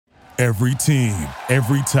Every team,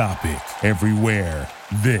 every topic, everywhere.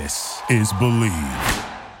 This is Believe.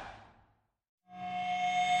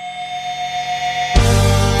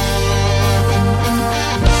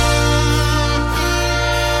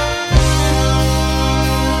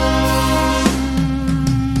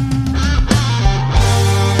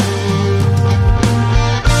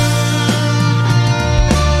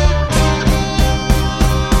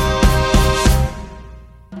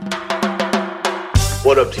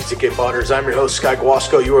 What up, TCK Potters? I'm your host, Sky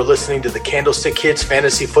Guasco. You are listening to the Candlestick Kids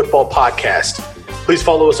Fantasy Football Podcast. Please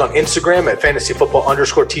follow us on Instagram at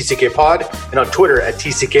fantasyfootball_TCK Pod and on Twitter at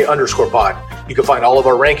TCK_pod. You can find all of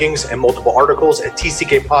our rankings and multiple articles at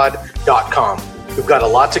tckpod.com. We've got a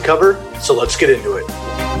lot to cover, so let's get into it.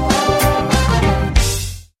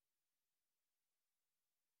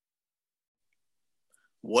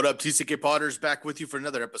 What up, TCK Potters? Back with you for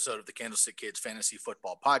another episode of the Candlestick Kids Fantasy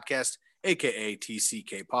Football Podcast, aka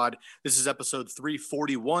TCK Pod. This is episode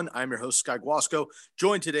 341. I'm your host, Sky Guasco,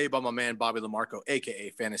 joined today by my man, Bobby Lamarco,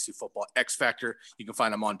 aka Fantasy Football X Factor. You can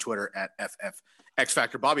find him on Twitter at FFX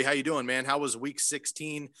Factor. Bobby, how you doing, man? How was week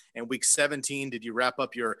 16 and week 17? Did you wrap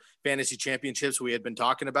up your fantasy championships we had been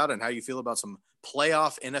talking about, and how you feel about some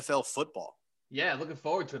playoff NFL football? Yeah, looking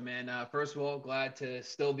forward to it, man. First of all, glad to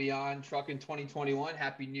still be on Truckin' 2021.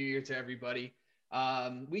 Happy New Year to everybody.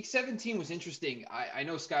 Week 17 was interesting. I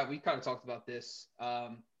know, Scott, we kind of talked about this.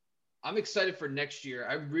 I'm excited for next year.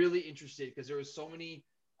 I'm really interested because there was so many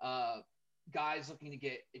guys looking to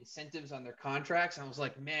get incentives on their contracts. And I was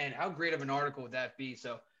like, man, how great of an article would that be?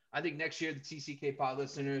 So I think next year the TCK Pod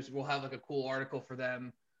listeners will have like a cool article for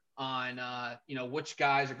them on, which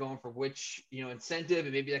guys are going for which, incentive,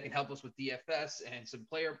 and maybe that can help us with DFS and some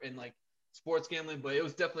player and like sports gambling. But it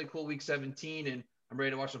was definitely cool week 17, and I'm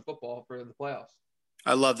ready to watch some football for the playoffs.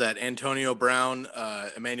 I love that. Antonio Brown,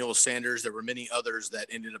 Emmanuel Sanders, there were many others that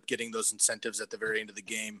ended up getting those incentives at the very end of the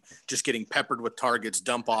game, just getting peppered with targets,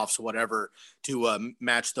 dump offs, whatever, to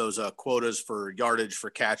match those quotas for yardage,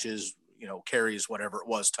 for catches, carries, whatever it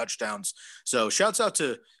was, touchdowns. So shouts out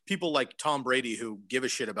to people like Tom Brady who give a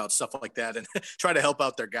shit about stuff like that and try to help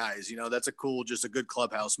out their guys. That's just a good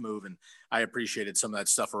clubhouse move. And I appreciated some of that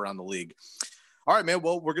stuff around the league. All right, man.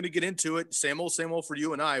 Well, we're going to get into it. Same old for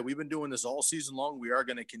you and I. We've been doing this all season long. We are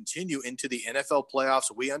going to continue into the NFL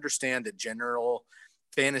playoffs. We understand that general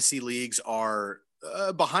fantasy leagues are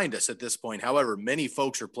behind us at this point. However, many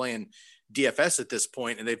folks are playing DFS at this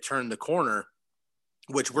point, and they've turned the corner,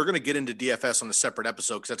 which we're going to get into DFS on a separate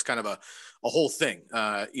episode because that's kind of a whole thing.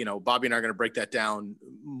 Bobby and I are going to break that down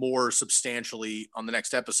more substantially on the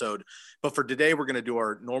next episode. But for today, we're going to do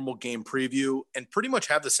our normal game preview and pretty much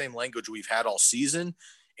have the same language we've had all season.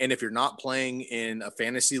 And if you're not playing in a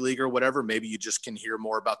fantasy league or whatever, maybe you just can hear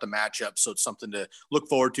more about the matchup. So it's something to look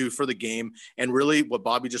forward to for the game. And really what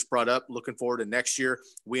Bobby just brought up, looking forward to next year.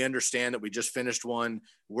 We understand that we just finished one.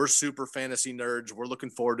 We're super fantasy nerds. We're looking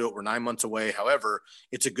forward to it. We're 9 months away. However,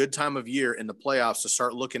 it's a good time of year in the playoffs to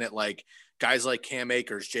start looking at like guys like Cam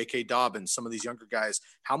Akers, J.K. Dobbins, some of these younger guys.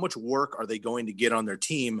 How much work are they going to get on their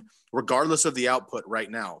team, regardless of the output right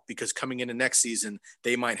now? Because coming into next season,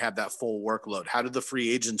 they might have that full workload. How do the free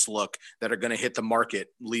agents look that are going to hit the market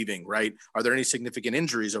leaving, right? Are there any significant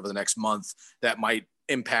injuries over the next month that might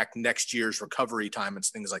impact next year's recovery time and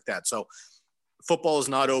things like that? So football is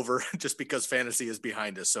not over just because fantasy is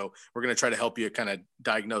behind us. So we're going to try to help you kind of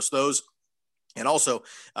diagnose those. And also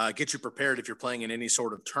get you prepared if you're playing in any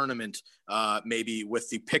sort of tournament, maybe with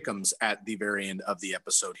the pick'ems at the very end of the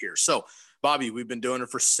episode here. So, Bobby, we've been doing it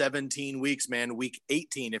for 17 weeks, man. Week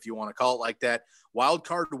 18, if you want to call it like that.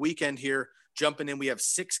 Wildcard weekend here. Jumping in, we have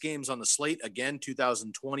 6 games on the slate. Again,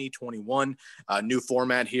 2020-21. New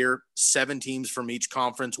format here. 7 teams from each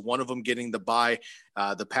conference. One of them getting the bye.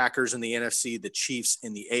 The Packers in the NFC, the Chiefs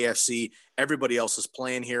in the AFC. Everybody else is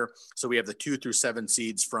playing here. So we have the 2 through 7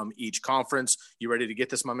 seeds from each conference. You ready to get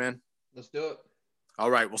this, my man? Let's do it.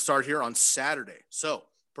 All right, we'll start here on Saturday. So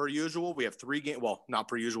per usual, we have 3 games. Well, not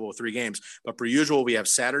per usual with 3 games, but per usual, we have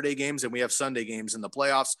Saturday games and we have Sunday games in the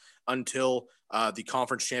playoffs until the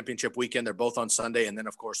conference championship weekend. They're both on Sunday. And then,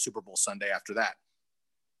 of course, Super Bowl Sunday after that.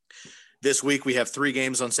 This week, we have 3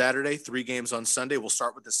 games on Saturday, 3 games on Sunday. We'll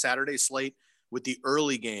start with the Saturday slate with the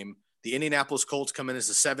early game. The Indianapolis Colts come in as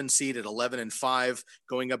a 7 seed at 11-5,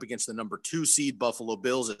 going up against the number 2 seed Buffalo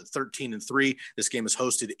Bills at 13-3. This game is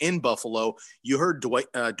hosted in Buffalo. You heard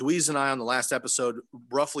Dweez and I on the last episode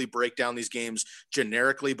roughly break down these games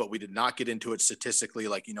generically, but we did not get into it statistically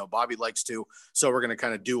like, Bobby likes to. So we're going to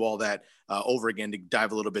kind of do all that over again to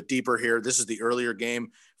dive a little bit deeper here. This is the earlier game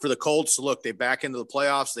for the Colts. Look, they back into the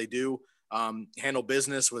playoffs. They do handle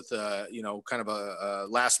business with, kind of a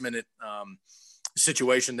last minute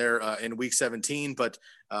situation there in week 17, but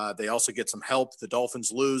they also get some help. The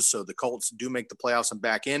Dolphins lose, so the Colts do make the playoffs and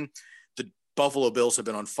back in. The Buffalo Bills have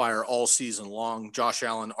been on fire all season long. Josh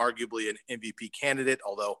Allen, arguably an MVP candidate,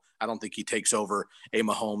 although I don't think he takes over a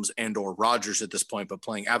Mahomes and or Rodgers at this point, but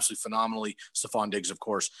playing absolutely phenomenally. Stephon Diggs, of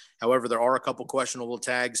course. However, there are a couple questionable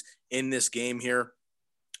tags in this game here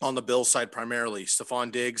on the Bills side, primarily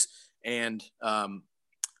Stephon Diggs and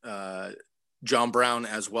John Brown,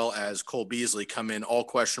 as well as Cole Beasley, come in all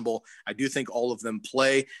questionable. I do think all of them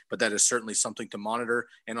play, but that is certainly something to monitor.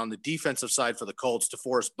 And on the defensive side for the Colts,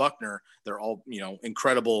 DeForest Buckner, they're all,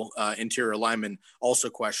 incredible interior linemen, also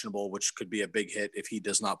questionable, which could be a big hit if he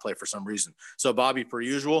does not play for some reason. So, Bobby, per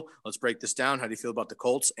usual, let's break this down. How do you feel about the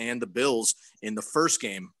Colts and the Bills in the first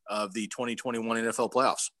game of the 2021 NFL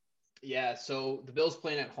playoffs? Yeah, so the Bills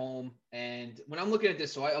playing at home, and when I'm looking at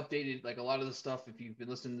this, so I updated like a lot of the stuff. If you've been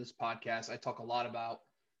listening to this podcast, I talk a lot about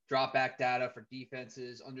drop back data for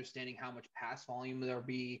defenses, understanding how much pass volume there'll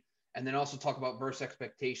be, and then also talk about versus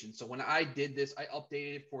expectations. So when I did this, I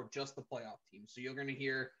updated it for just the playoff teams. So you're going to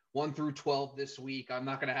hear 1 through 12 this week. I'm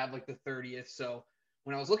not going to have like the 30th. So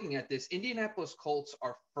when I was looking at this, Indianapolis Colts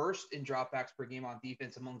are first in dropbacks per game on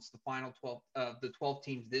defense amongst the final 12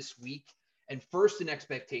 teams this week, and first in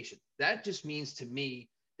expectation. That just means to me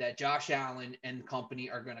that Josh Allen and company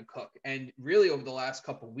are going to cook. And really over the last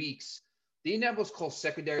couple of weeks, the Indianapolis Colts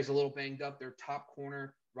secondary is a little banged up. Their top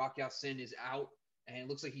corner, Rock Ya-Sin, is out, and it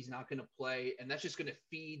looks like he's not going to play. And that's just going to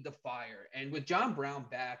feed the fire. And with John Brown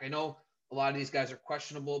back, I know a lot of these guys are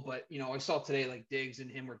questionable, but, I saw today like Diggs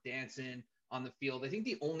and him were dancing on the field. I think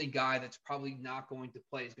the only guy that's probably not going to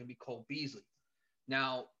play is going to be Cole Beasley.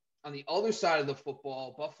 Now, on the other side of the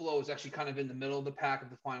football, Buffalo is actually kind of in the middle of the pack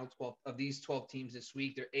of the final 12 of these 12 teams this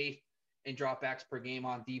week. They're 8th in dropbacks per game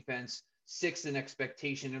on defense, 6th in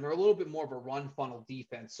expectation, and they're a little bit more of a run funnel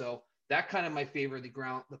defense. So that kind of might favor the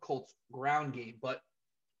Colts ground game. But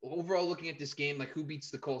overall, looking at this game, like who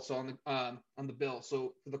beats the Colts on the Bills?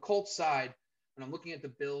 So for the Colts side, when I'm looking at the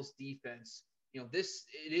Bills defense,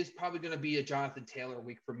 it is probably going to be a Jonathan Taylor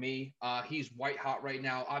week for me. He's white hot right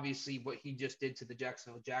now. Obviously, what he just did to the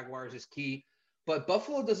Jacksonville Jaguars is key. But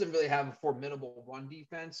Buffalo doesn't really have a formidable run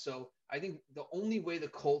defense. So I think the only way the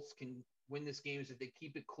Colts can win this game is if they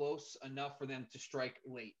keep it close enough for them to strike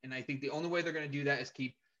late. And I think the only way they're going to do that is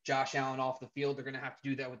keep Josh Allen off the field. They're going to have to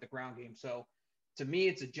do that with the ground game. So to me,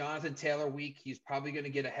 it's a Jonathan Taylor week. He's probably going to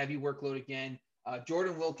get a heavy workload again.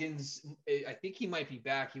 Jordan Wilkins, I think he might be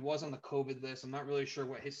back. He was on the COVID list. I'm not really sure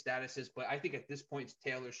what his status is, but I think at this point it's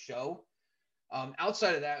Taylor's show.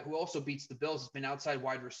 Outside of that, who also beats the Bills has been outside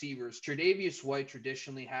wide receivers. Tre'Davious White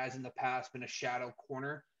traditionally has in the past been a shadow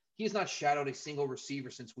corner. He has not shadowed a single receiver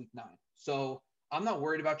since week 9. So I'm not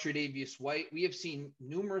worried about Tre'Davious White. We have seen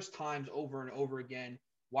numerous times over and over again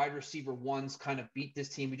wide receiver ones kind of beat this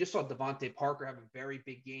team. We just saw Devontae Parker have a very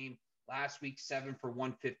big game last week, 7 for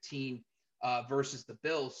 115. Versus the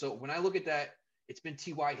Bills. So when I look at that, it's been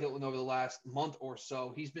T.Y. Hilton over the last month or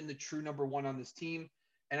so. He's been the true number one on this team.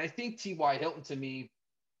 And I think T.Y. Hilton, to me,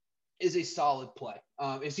 is a solid play.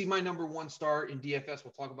 Is he my number one start in DFS?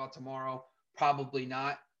 We'll talk about tomorrow. Probably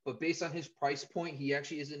not. But based on his price point, he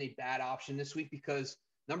actually isn't a bad option this week because,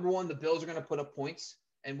 number one, the Bills are going to put up points.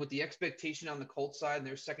 And with the expectation on the Colts side and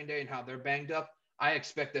their secondary and how they're banged up, I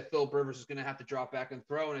expect that Philip Rivers is going to have to drop back and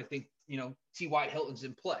throw. And I think, T.Y. Hilton's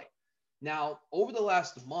in play. Now, over the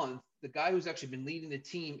last month, the guy who's actually been leading the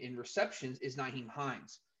team in receptions is Nyheim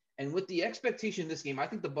Hines. And with the expectation in this game, I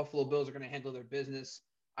think the Buffalo Bills are going to handle their business.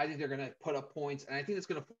 I think they're going to put up points, and I think it's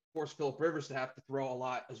going to force Philip Rivers to have to throw a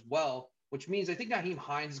lot as well, which means I think Nyheim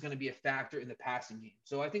Hines is going to be a factor in the passing game.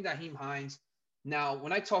 So I think Nyheim Hines – now,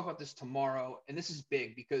 when I talk about this tomorrow, and this is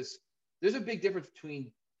big because there's a big difference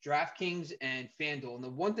between DraftKings and FanDuel. And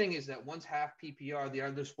the one thing is that one's half PPR, the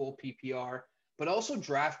other's full PPR. But also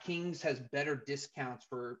DraftKings has better discounts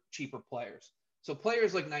for cheaper players. So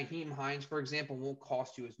players like Nyheim Hines, for example, won't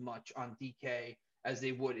cost you as much on DK as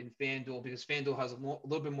they would in FanDuel because FanDuel has a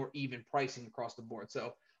little bit more even pricing across the board.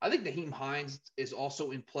 So I think Nyheim Hines is also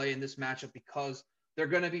in play in this matchup because they're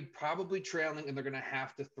going to be probably trailing and they're going to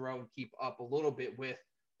have to throw and keep up a little bit with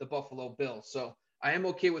the Buffalo Bills. So I am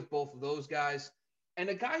okay with both of those guys. And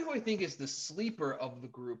a guy who I think is the sleeper of the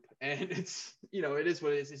group, and it's, it is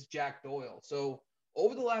what it is Jack Doyle. So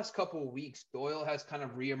over the last couple of weeks, Doyle has kind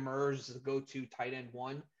of reemerged as a go-to tight end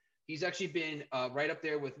one. He's actually been right up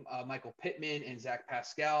there with Michael Pittman and Zach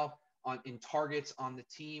Pascal in targets on the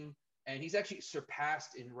team. And he's actually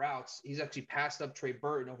surpassed in routes. He's actually passed up Trey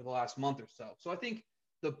Burton over the last month or so. So I think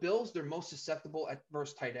the Bills, they're most susceptible at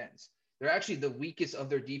versus tight ends. They're actually the weakest of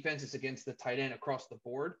their defenses against the tight end across the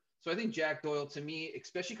board. So I think Jack Doyle, to me,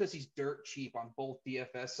 especially because he's dirt cheap on both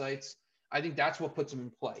DFS sites, I think that's what puts him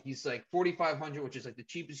in play. He's like 4,500, which is like the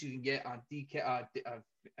cheapest you can get on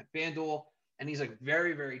FanDuel, and he's like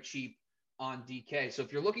very, very cheap on DK. So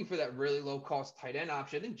if you're looking for that really low cost tight end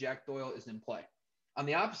option, I think Jack Doyle is in play. On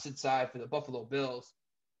the opposite side for the Buffalo Bills,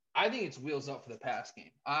 I think it's wheels up for the pass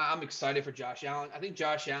game. I'm excited for Josh Allen. I think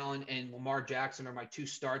Josh Allen and Lamar Jackson are my two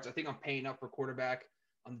starts. I think I'm paying up for quarterback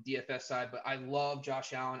on the DFS side, but I love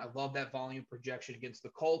Josh Allen. I love that volume projection against the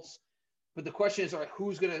Colts. But the question is, all right,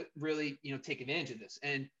 who's going to really, take advantage of this?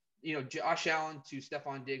 And, Josh Allen to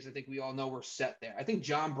Stephon Diggs, I think we all know we're set there. I think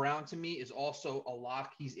John Brown, to me, is also a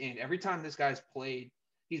lock. He's in. Every time this guy's played,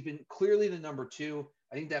 he's been clearly the number two.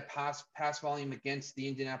 I think that pass volume against the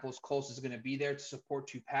Indianapolis Colts is going to be there to support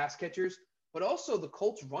two pass catchers. But also the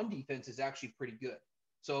Colts' run defense is actually pretty good.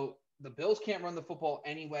 So the Bills can't run the football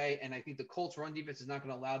anyway, and I think the Colts' run defense is not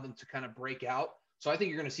going to allow them to kind of break out. So I think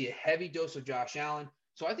you're going to see a heavy dose of Josh Allen.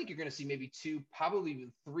 So I think you're going to see maybe two, probably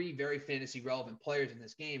even three very fantasy relevant players in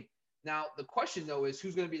this game. Now, the question, though, is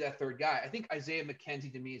who's going to be that third guy? I think Isaiah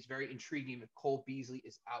McKenzie, to me, is very intriguing if Cole Beasley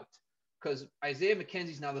is out, because Isaiah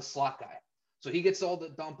McKenzie's now the slot guy. So he gets all the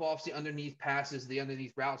dump offs, the underneath passes, the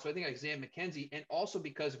underneath routes. So I think Isaiah McKenzie, and also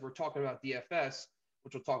because if we're talking about DFS,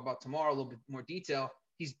 which we'll talk about tomorrow a little bit more detail,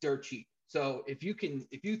 he's dirt cheap. So if you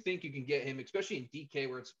think you can get him, especially in DK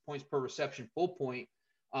where it's points per reception, full point,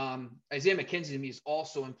 Isaiah McKenzie to me is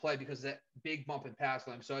also in play because of that big bump in pass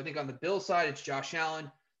volume. So I think on the Bill side, it's Josh Allen,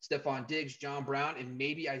 Stephon Diggs, John Brown, and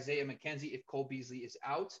maybe Isaiah McKenzie if Cole Beasley is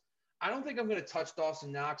out. I don't think I'm going to touch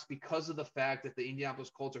Dawson Knox because of the fact that the Indianapolis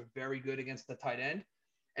Colts are very good against the tight end.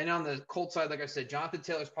 And on the Colts side, like I said, Jonathan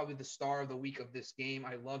Taylor is probably the star of the week of this game.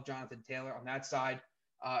 I love Jonathan Taylor on that side.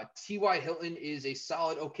 T.Y. Hilton is a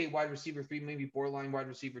solid, okay wide receiver 3, maybe borderline wide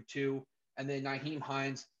receiver 2. And then Nyheim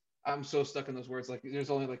Hines, I'm so stuck in those words. Like there's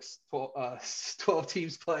only like 12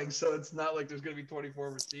 teams playing, so it's not like there's going to be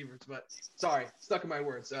 24 receivers. But sorry, stuck in my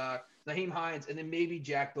words. Nyheim Hines, and then maybe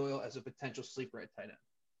Jack Doyle as a potential sleeper at tight end.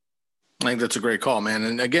 I think that's a great call, man.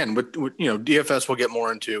 And again, with DFS we'll get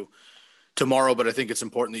more into tomorrow, but I think it's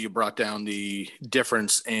important that you brought down the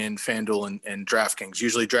difference in FanDuel and DraftKings.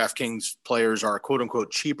 Usually DraftKings players are quote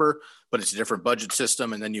unquote cheaper, but it's a different budget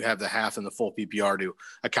system. And then you have the half and the full PPR to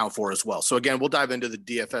account for as well. So again, we'll dive into the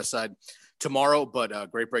DFS side tomorrow, but a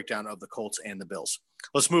great breakdown of the Colts and the Bills.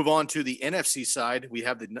 Let's move on to the NFC side. We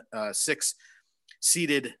have the 6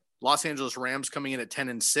 seeded Los Angeles Rams coming in at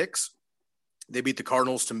 10-6. They beat the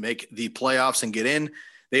Cardinals to make the playoffs and get in.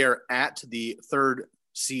 They are at the 3rd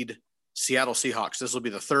seed Seattle Seahawks. This will be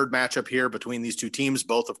the 3rd matchup here between these two teams,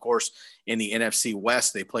 both, of course, in the NFC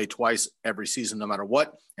West. They play twice every season, no matter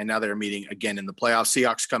what, and now they're meeting again in the playoffs.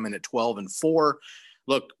 Seahawks come in at 12-4.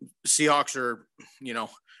 Look, Seahawks are,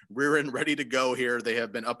 rearing ready to go here. They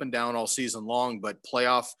have been up and down all season long, but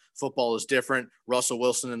playoff football is different. Russell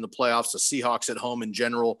Wilson in the playoffs, the Seahawks at home in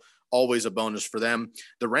general, always a bonus for them.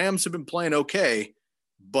 The Rams have been playing okay,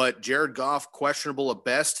 but Jared Goff, questionable at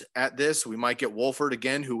best at this. We might get Wolford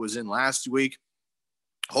again, who was in last week.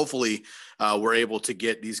 Hopefully, we're able to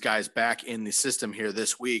get these guys back in the system here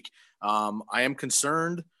this week. I am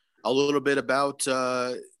concerned a little bit about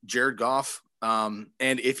Jared Goff and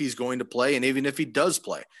if he's going to play, and even if he does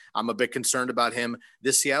play. I'm a bit concerned about him.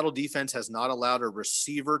 This Seattle defense has not allowed a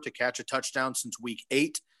receiver to catch a touchdown since week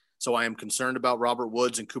 8. So I am concerned about Robert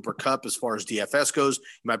Woods and Cooper Kupp as far as DFS goes.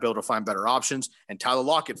 You might be able to find better options. And Tyler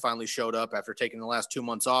Lockett finally showed up after taking the last 2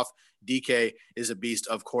 months off. DK is a beast,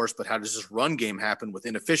 of course, but how does this run game happen with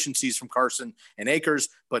inefficiencies from Carson and Akers,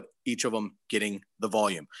 but each of them getting the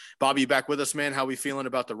volume? Bobby, you back with us, man? How are we feeling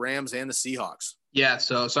about the Rams and the Seahawks? Yeah,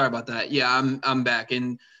 so sorry about that. Yeah, I'm back.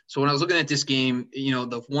 And so when I was looking at this game,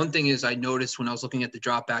 the one thing is I noticed when I was looking at the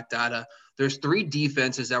drop back data, there's 3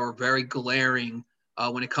 defenses that were very glaring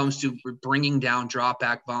when it comes to bringing down drop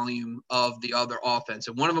back volume of the other offense.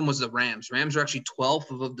 And one of them was the Rams. Rams are actually 12th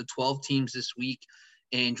of the 12 teams this week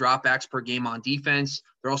in dropbacks per game on defense.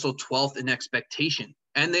 They're also 12th in expectation.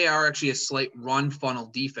 And they are actually a slight run funnel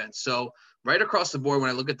defense. So right across the board, when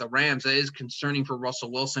I look at the Rams, that is concerning for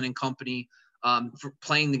Russell Wilson and company for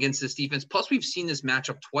playing against this defense. Plus, we've seen this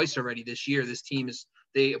matchup twice already this year. This team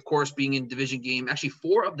they, of course, being in division game, actually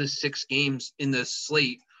 4 of the 6 games in the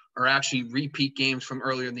slate are actually repeat games from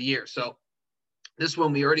earlier in the year. So this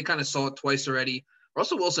one, we already kind of saw it twice already.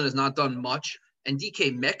 Russell Wilson has not done much, and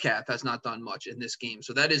DK Metcalf has not done much in this game.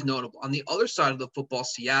 So that is notable. On the other side of the football,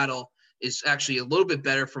 Seattle is actually a little bit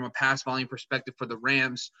better from a pass volume perspective for the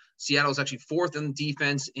Rams. Seattle is actually 4th in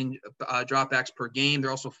defense in dropbacks per game.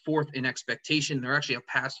 They're also 4th in expectation. They're actually a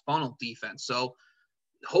pass funnel defense. So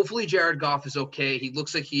Hopefully Jared Goff is okay. He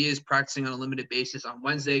looks like he is practicing on a limited basis on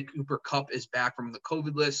Wednesday. Cooper Kupp is back from the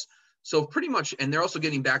COVID list. So pretty much, and they're also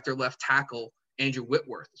getting back their left tackle, Andrew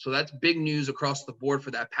Whitworth. So that's big news across the board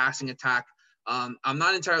for that passing attack. I'm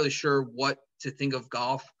not entirely sure what to think of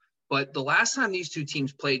Goff, but the last time these two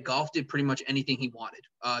teams played, Goff did pretty much anything he wanted.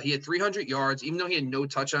 He had 300 yards, even though he had no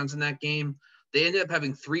touchdowns in that game. They ended up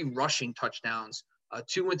having 3 rushing touchdowns.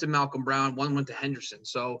 2 went to Malcolm Brown, 1 went to Henderson.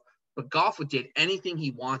 But Goff did anything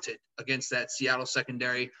he wanted against that Seattle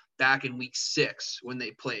secondary back in week 6 when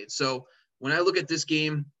they played. So when I look at this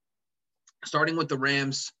game, starting with the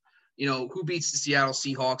Rams, who beats the Seattle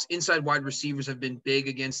Seahawks? Inside wide receivers have been big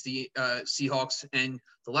against the Seahawks. And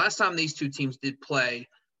the last time these two teams did play,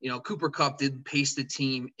 Cooper Kupp did pace the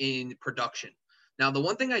team in production. Now, the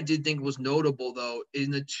one thing I did think was notable, though, in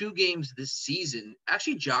the 2 games this season,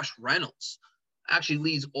 actually Josh Reynolds actually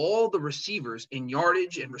leads all the receivers in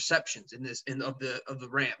yardage and receptions of the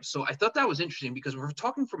Rams. So I thought that was interesting because we're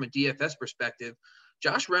talking from a DFS perspective.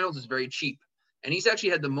 Josh Reynolds is very cheap, and he's actually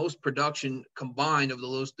had the most production combined of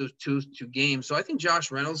those two games. So I think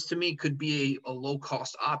Josh Reynolds, to me, could be a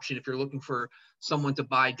low-cost option if you're looking for someone to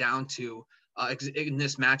buy down to in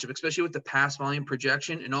this matchup, especially with the pass volume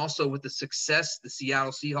projection and also with the success the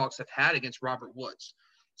Seattle Seahawks have had against Robert Woods.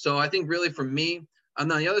 So I think really for me, on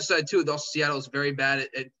the other side too, also Seattle is very bad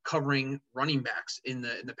at covering running backs in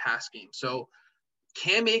the pass game. So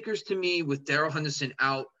Cam Akers, to me, with Darrell Henderson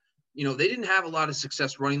out, they didn't have a lot of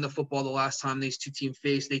success running the football the last time these two teams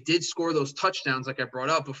faced. They did score those touchdowns like I brought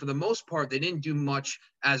up, but for the most part, they didn't do much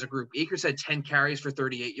as a group. Akers had 10 carries for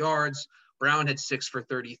 38 yards. Brown had 6 for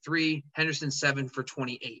 33. Henderson 7 for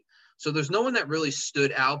 28. So there's no one that really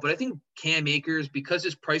stood out, but I think Cam Akers, because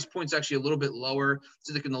his price point's actually a little bit lower,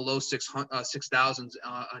 it's like in the low 6,000s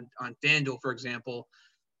on FanDuel, for example,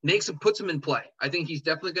 puts him in play. I think he's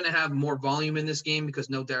definitely going to have more volume in this game because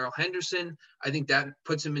no Darrell Henderson. I think that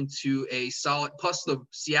puts him into a solid. Plus, the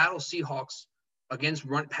Seattle Seahawks against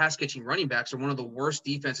pass catching running backs are one of the worst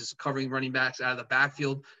defenses covering running backs out of the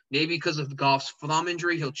backfield. Maybe because of Goff's thumb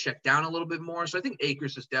injury, he'll check down a little bit more. So I think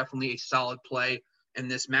Akers is definitely a solid play in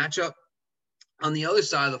this matchup. On the other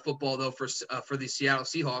side of the football, though, for the Seattle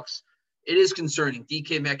Seahawks, it is concerning.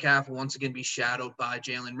 DK Metcalf will once again be shadowed by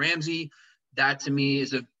Jalen Ramsey. That, to me,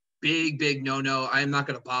 is a big, big no-no. I am not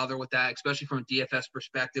going to bother with that, especially from a DFS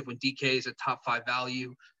perspective when DK is a top 5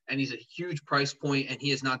 value and he's a huge price point and he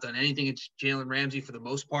has not done anything against Jalen Ramsey for the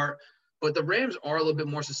most part. But the Rams are a little bit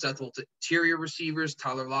more susceptible to interior receivers.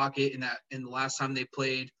 Tyler Lockett in the last time they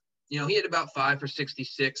played, he had about 5 for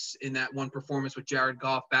 66 in that one performance with Jared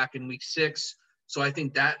Goff back in week 6. So I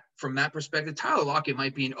think that from that perspective, Tyler Lockett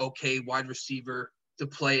might be an okay wide receiver to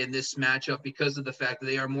play in this matchup because of the fact that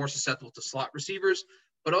they are more susceptible to slot receivers,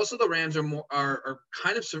 but also the Rams are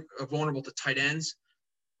kind of vulnerable to tight ends.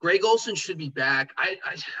 Greg Olsen should be back.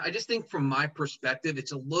 I just think from my perspective,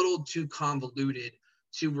 it's a little too convoluted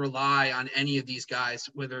to rely on any of these guys,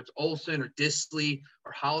 whether it's Olsen or Disley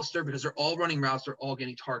or Hollister, because they're all running routes, they're all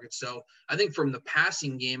getting targets. So I think from the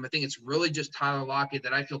passing game, I think it's really just Tyler Lockett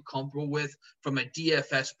that I feel comfortable with from a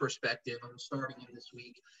DFS perspective. I'm starting him this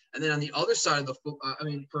week. And then on the other side of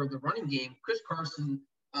for the running game, Chris Carson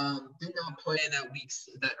did not play in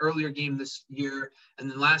that earlier game this year.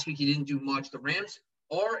 And then last week he didn't do much. The Rams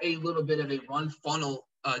are a little bit of a run funnel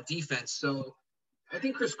defense. So I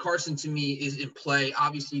think Chris Carson, to me, is in play,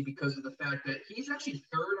 obviously, because of the fact that he's actually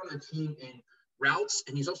third on the team in routes,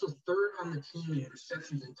 and he's also third on the team in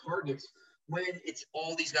receptions and targets when it's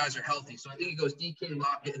all these guys are healthy. So I think it goes DK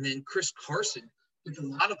Lockett and then Chris Carson gets a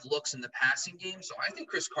lot of looks in the passing game. So I think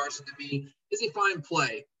Chris Carson, to me, is a fine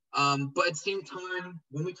play. But at the same time,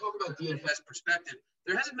 when we talk about DFS perspective,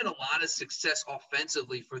 there hasn't been a lot of success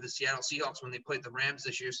offensively for the Seattle Seahawks when they played the Rams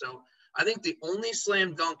this year. So I think the only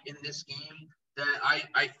slam dunk in this game that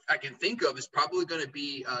I can think of is probably going to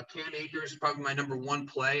be Cam Akers, probably my number 1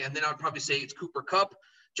 play. And then I'd probably say it's Cooper Kupp.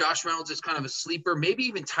 Josh Reynolds is kind of a sleeper. Maybe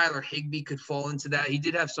even Tyler Higbee could fall into that. He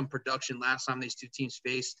did have some production last time these two teams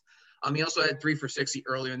faced. He also had 3 for 60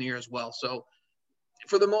 earlier in the year as well. So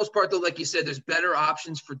for the most part, though, like you said, there's better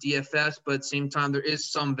options for DFS, but at the same time, there is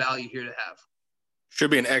some value here to have. Should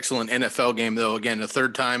be an excellent NFL game, though. Again, the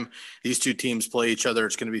third time these two teams play each other,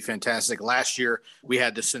 it's going to be fantastic. Last year, we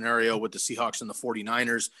had the scenario with the Seahawks and the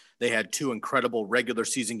 49ers. They had 2 incredible regular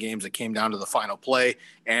season games that came down to the final play,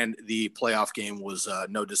 and the playoff game was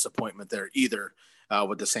no disappointment there either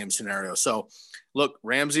with the same scenario. So, look,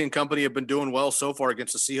 Ramsey and company have been doing well so far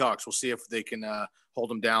against the Seahawks. We'll see if they can hold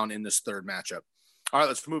them down in this third matchup. All right,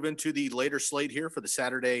 let's move into the later slate here for the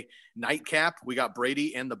Saturday nightcap. We got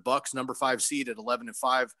Brady and the Bucks, number 5 seed at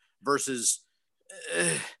 11-5 versus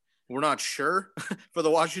we're not sure for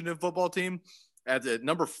the Washington football team. At the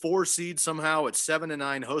number 4 seed somehow at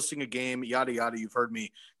 7-9, hosting a game, yada, yada. You've heard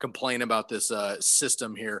me complain about this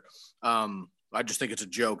system here. I just think it's a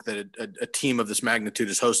joke that a team of this magnitude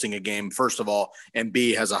is hosting a game, first of all, and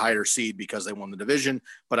B, has a higher seed because they won the division.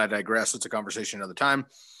 But I digress. It's a conversation another time.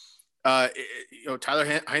 Tyler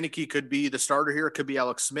Heineke could be the starter here. It could be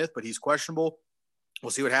Alex Smith, but he's questionable. We'll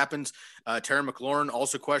see what happens. Terry McLaurin,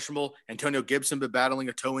 also questionable. Antonio Gibson been battling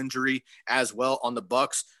a toe injury as well on the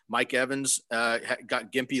Bucs. Mike Evans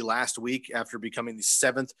got gimpy last week after becoming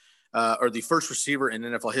the first receiver in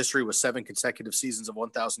NFL history with 7 consecutive seasons of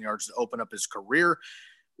 1,000 yards to open up his career.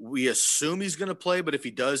 We assume he's going to play, but if he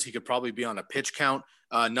does, he could probably be on a pitch count.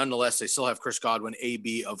 Nonetheless, they still have Chris Godwin,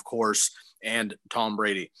 AB, of course, and Tom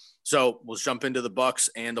Brady. So we'll jump into the Bucs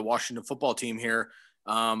and the Washington football team here.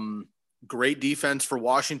 Great defense for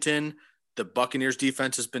Washington. The Buccaneers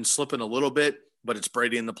defense has been slipping a little bit, but it's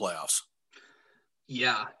Brady in the playoffs.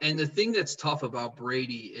 Yeah, and the thing that's tough about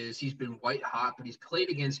Brady is he's been white hot, but he's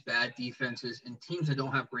played against bad defenses and teams that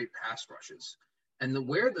don't have great pass rushes. And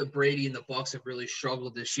where the Brady and the Bucs have really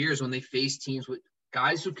struggled this year is when they face teams with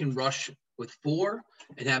guys who can rush with 4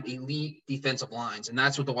 and have elite defensive lines, and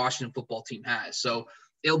that's what the Washington football team has. So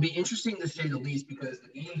it'll be interesting to say the least, because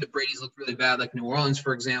the games that Brady's looked really bad, like New Orleans,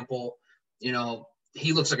 for example,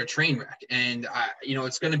 he looks like a train wreck. And,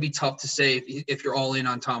 it's going to be tough to say if you're all in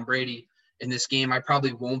on Tom Brady in this game. I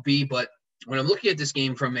probably won't be. But when I'm looking at this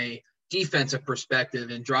game from a defensive perspective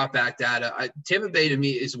and drop back data, Tampa Bay to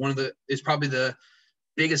me is probably the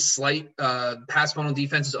biggest pass funnel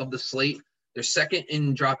defenses of the slate. They're second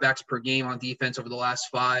in dropbacks per game on defense over the last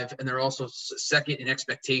 5, and they're also second in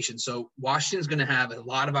expectations. So Washington's going to have a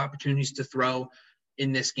lot of opportunities to throw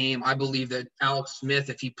in this game. I believe that Alex Smith,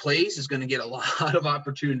 if he plays, is going to get a lot of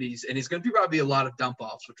opportunities, and he's going to be probably a lot of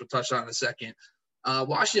dump-offs, which we'll touch on in a second.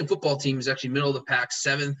 Washington football team is actually middle of the pack,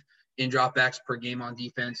 7th in dropbacks per game on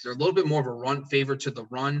defense. They're a little bit more of a run favor to the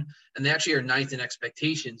run, and they actually are 9th in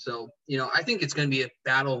expectation. So, I think it's going to be a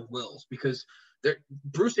battle of wills, because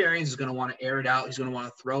Bruce Arians is going to want to air it out. He's going to want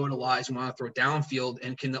to throw it a lot. He's going to want to throw it downfield.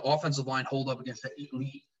 And can the offensive line hold up against that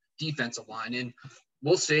elite defensive line? And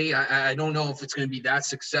we'll see. I don't know if it's going to be that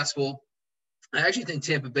successful. I actually think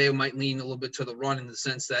Tampa Bay might lean a little bit to the run, in the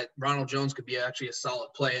sense that Ronald Jones could be actually a solid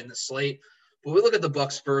play in the slate. But we look at the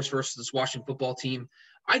Bucs first versus this Washington football team.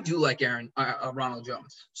 I do like Ronald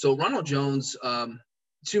Jones. So Ronald Jones,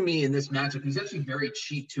 to me in this matchup, he's actually very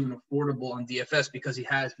cheap too and affordable on DFS, because he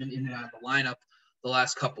has been in and out of the lineup the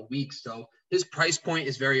last couple of weeks. So his price point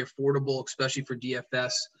is very affordable, especially for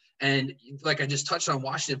DFS. And like I just touched on,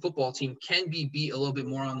 Washington football team can be beat a little bit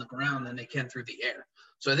more on the ground than they can through the air.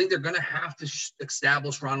 So I think they're going to have to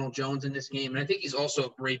establish Ronald Jones in this game. And I think he's also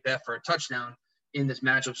a great bet for a touchdown in this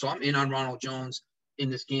matchup. So I'm in on Ronald Jones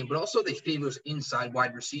in this game, but also they favor inside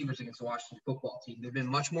wide receivers against the Washington football team. They've been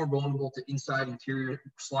much more vulnerable to inside interior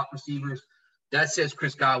slot receivers. That says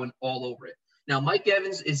Chris Godwin all over it. Now, Mike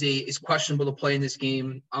Evans is questionable to play in this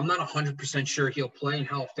game. I'm not 100% sure he'll play and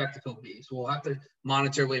how effective he'll be. So we'll have to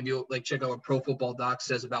monitor, maybe check out what Pro Football Doc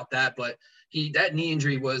says about that. But that knee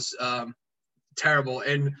injury was terrible.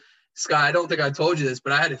 And Scott, I don't think I told you this,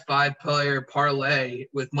 but I had a 5-player parlay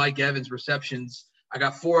with Mike Evans receptions. I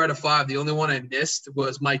got 4 out of 5. The only one I missed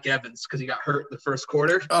was Mike Evans, because he got hurt in the first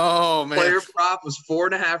quarter. Oh, man. Player prop was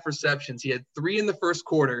 4.5 receptions. He had 3 in the first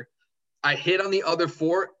quarter. I hit on the other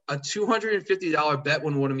 4. A $250 bet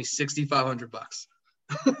won me $6,500.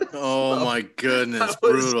 Oh, So, my goodness.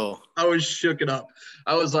 Brutal. I was shook it up.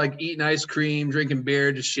 I was like eating ice cream, drinking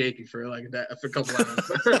beer, just shaking for a couple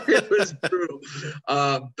hours. It was brutal.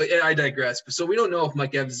 But I digress. So we don't know if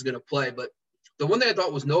Mike Evans is going to play. But the one thing I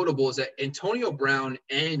thought was notable is that Antonio Brown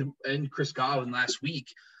and Chris Godwin last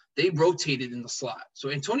week, they rotated in the slot.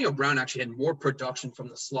 So Antonio Brown actually had more production from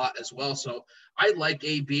the slot as well. So I like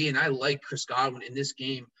AB and I like Chris Godwin in this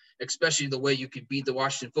game, especially the way you could beat the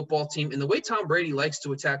Washington football team and the way Tom Brady likes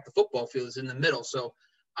to attack the football field is in the middle. So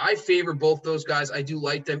I favor both those guys. I do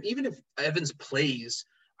like them. Even if Evans plays,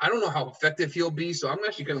 I don't know how effective he'll be. So I'm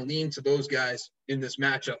actually going to lean to those guys in this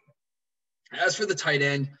matchup. As for the tight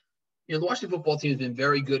end, the Washington football team has been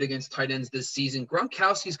very good against tight ends this season.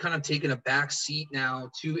 Gronkowski's kind of taken a back seat now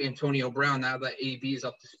to Antonio Brown now that AB is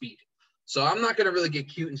up to speed. So I'm not going to really get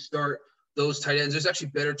cute and start those tight ends. There's actually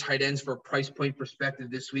better tight ends for a price point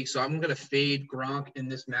perspective this week. So I'm going to fade Gronk in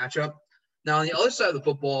this matchup. Now, on the other side of the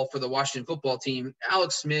football for the Washington football team,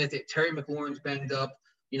 Alex Smith, Terry McLaurin's banged up.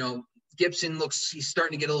 Gibson he's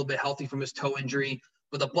starting to get a little bit healthy from his toe injury.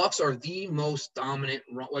 But the Bucs are the most dominant,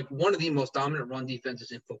 one of the most dominant run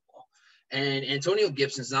defenses in football. And Antonio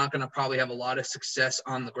Gibson's not going to probably have a lot of success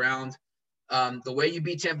on the ground. The way you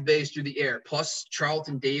beat Tampa Bay is through the air. Plus,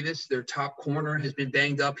 Charlton Davis, their top corner, has been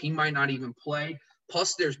banged up. He might not even play.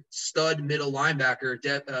 Plus, their stud middle linebacker,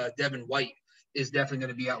 Devin White, is definitely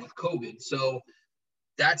going to be out with COVID. So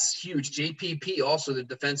that's huge. JPP, also the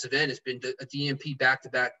defensive end, has been a DNP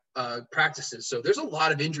back-to-back practices. So there's a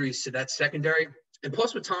lot of injuries to that secondary. And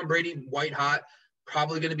plus, with Tom Brady white hot,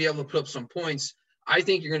 probably going to be able to put up some points. I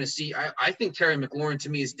think you're going to see – I think Terry McLaurin, to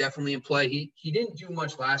me, is definitely in play. He didn't do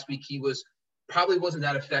much last week. He probably wasn't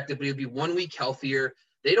that effective, but he'll be 1 week healthier.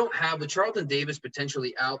 They don't have – with Charlton Davis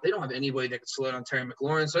potentially out, they don't have anybody that can slow down Terry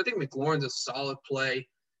McLaurin. So I think McLaurin's a solid play.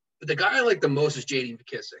 But the guy I like the most is J.D.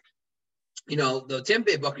 McKissic. You know, the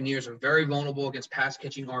Tampa Bay Buccaneers are very vulnerable against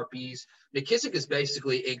pass-catching RBs. McKissic is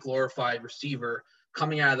basically a glorified receiver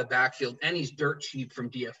coming out of the backfield, and he's dirt cheap from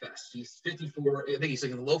DFS. He's 54. I think he's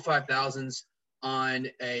like in the low 5,000s on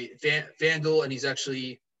a FanDuel, and he's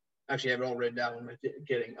actually I have it all written down. What am I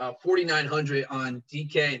getting? 4,900 on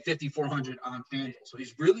DK and 5,400 on FanDuel. So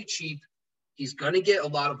he's really cheap. He's going to get a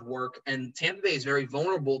lot of work, and Tampa Bay is very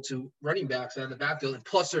vulnerable to running backs out of the backfield, and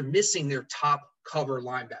plus they're missing their top cover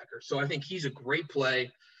linebacker. So I think he's a great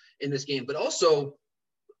play in this game. But also,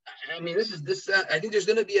 I mean, I think there's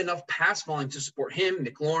going to be enough pass volume to support him,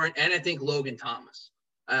 McLaurin, and I think Logan Thomas.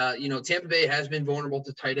 You know, Tampa Bay has been vulnerable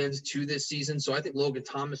to tight ends too this season. So I think Logan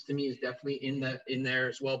Thomas, to me, is definitely in there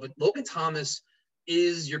as well. But Logan Thomas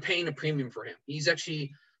you're paying a premium for him. He's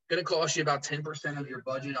actually going to cost you about 10% of your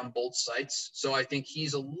budget on both sites. So I think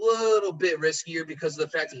he's a little bit riskier because of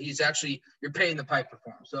the fact that you're paying the piper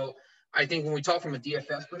for him. So I think when we talk from a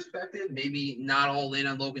DFS perspective, maybe not all in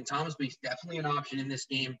on Logan Thomas, but he's definitely an option in this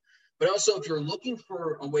game. But also, if you're looking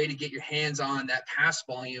for a way to get your hands on that pass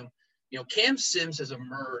volume, you know, Cam Sims has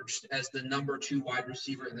emerged as the number 2 wide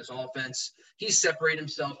receiver in this offense. He's separated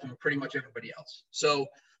himself from pretty much everybody else. So,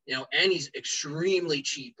 you know, and he's extremely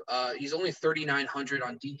cheap. He's only 3,900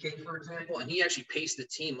 on DK, for example, and he actually paced the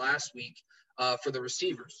team last week for the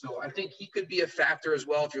receivers. So I think he could be a factor as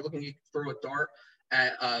well. If you're looking to throw a dart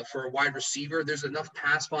for a wide receiver, there's enough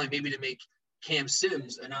pass volume maybe to make Cam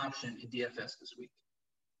Sims an option in DFS this week.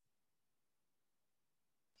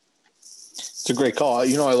 It's a great call.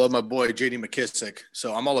 You know, I love my boy, J.D. McKissic,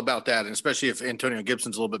 so I'm all about that, and especially if Antonio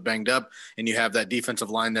Gibson's a little bit banged up and you have that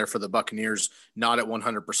defensive line there for the Buccaneers not at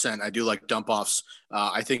 100%. I do like dump-offs.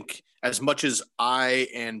 I think as much as I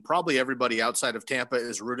and probably everybody outside of Tampa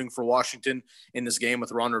is rooting for Washington in this game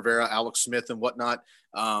with Ron Rivera, Alex Smith, and whatnot,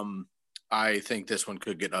 I think this one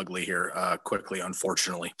could get ugly here quickly,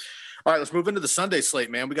 unfortunately. All right, let's move into the Sunday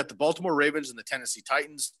slate, man. We got the Baltimore Ravens and the Tennessee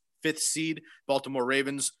Titans. 5th seed Baltimore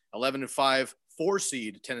Ravens, 11-5. 4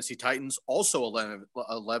 seed Tennessee Titans, also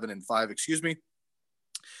 11-5. Excuse me.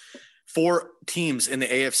 4 teams in the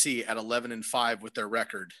AFC at 11-5 with their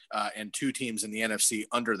record, and 2 teams in the NFC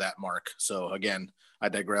under that mark. So again, I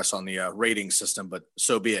digress on the rating system, but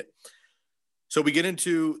so be it. So we get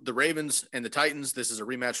into the Ravens and the Titans. This is a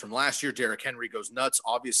rematch from last year. Derrick Henry goes nuts.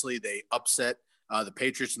 Obviously, they upset the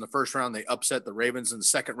Patriots in the first round. They upset the Ravens in the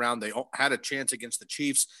second round. They had a chance against the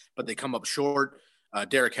Chiefs, but they come up short.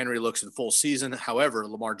 Derrick Henry looks in full season. However,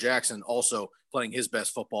 Lamar Jackson also playing his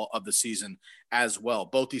best football of the season as well.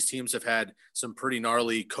 Both these teams have had some pretty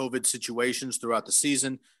gnarly COVID situations throughout the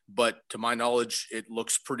season, but to my knowledge, it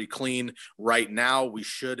looks pretty clean right now.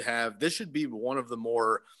 This should be one of the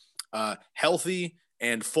more healthy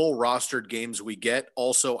and full rostered games we get.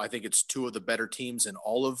 Also, I think it's 2 of the better teams in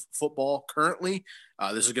all of football currently.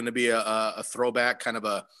 This is going to be a throwback, kind of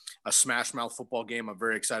a smash mouth football game. I'm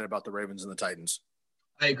very excited about the Ravens and the Titans.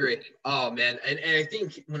 I agree. Oh, man. And I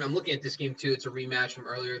think when I'm looking at this game, too, it's a rematch from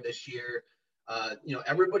earlier this year. You know,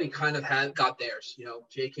 everybody kind of got theirs. You know,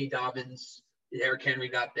 J.K. Dobbins, Derrick Henry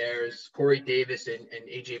got theirs, Corey Davis and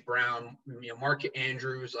A.J. Brown, you know, Mark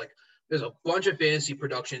Andrews. Like, there's a bunch of fantasy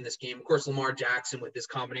production in this game. Of course, Lamar Jackson with this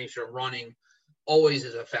combination of running always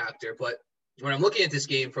is a factor. But when I'm looking at this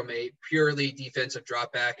game from a purely defensive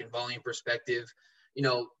drop back and volume perspective, you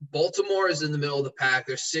know, Baltimore is in the middle of the pack.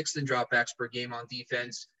 They're 6th in dropbacks per game on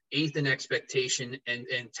defense, 8th in expectation, and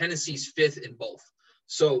Tennessee's 5th in both.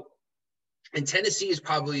 So, and Tennessee is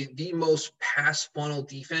probably the most pass funnel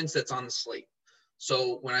defense that's on the slate.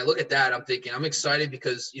 So when I look at that, I'm thinking I'm excited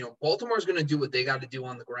because, you know, Baltimore is going to do what they got to do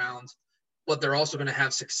on the ground, but they're also going to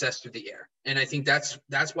have success through the air. And I think that's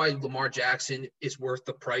why Lamar Jackson is worth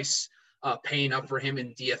the price. Paying up for him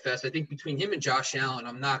in DFS. I think between him and Josh Allen,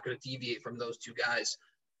 I'm not going to deviate from those 2 guys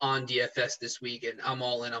on DFS this week, and I'm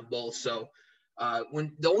all in on both. So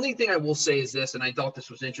when the only thing I will say is this, and I thought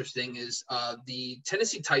this was interesting, is the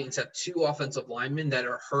Tennessee Titans have 2 offensive linemen that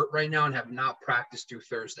are hurt right now and have not practiced through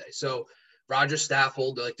Thursday. So Roger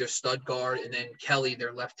Stafford, like their stud guard, and then Kelly,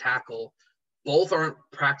 their left tackle, both aren't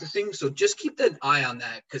practicing. So just keep an eye on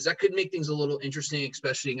that, because that could make things a little interesting,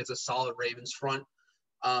 especially against a solid Ravens front.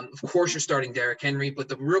 Of course, you're starting Derrick Henry, but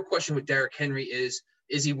the real question with Derrick Henry is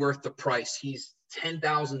he worth the price? He's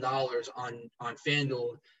 $10,000 on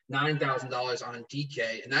FanDuel, $9,000 on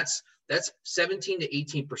DK, and that's 17 to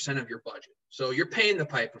 18% of your budget. So you're paying the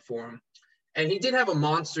piper for him. And he did have a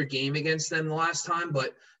monster game against them the last time,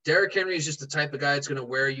 but Derrick Henry is just the type of guy that's going to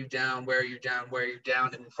wear you down,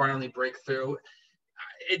 and finally break through.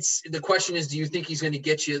 The question is, do you think he's going to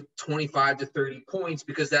get you 25 to 30 points?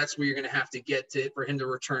 Because that's where you're going to have to get to for him to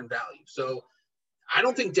return value. So I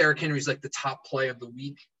don't think Derrick Henry is like the top play of the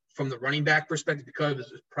week from the running back perspective because of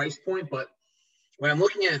his price point. But when I'm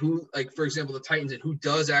looking at who, like, for example, the Titans and who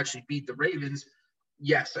does actually beat the Ravens,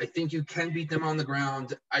 yes, I think you can beat them on the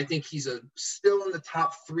ground. I think he's still in the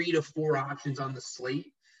top 3 to 4 options on the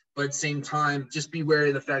slate. But at the same time, just be wary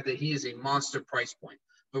of the fact that he is a monster price point.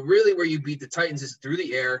 But really where you beat the Titans is through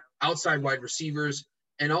the air, outside wide receivers,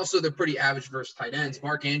 and also they're pretty average versus tight ends.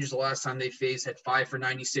 Mark Andrews, the last time they faced, had 5 for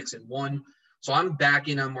 96 and 1. So I'm back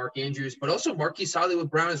in on Mark Andrews. But also Marquise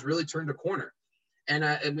Hollywood-Brown has really turned a corner.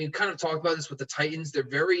 And we kind of talked about this with the Titans.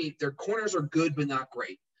 Their corners are good but not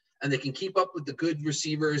great. And they can keep up with the good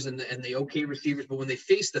receivers and the okay receivers. But when they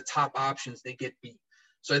face the top options, they get beat.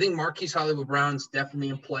 So I think Marquise Hollywood-Brown's definitely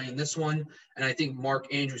in play in this one. And I think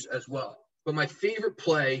Mark Andrews as well. But my favorite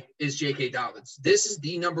play is J.K. Dobbins. This is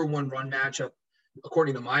the number one run matchup,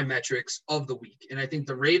 according to my metrics, of the week. And I think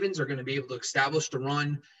the Ravens are going to be able to establish the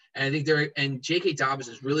run. And I think J.K. Dobbins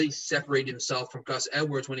has really separated himself from Gus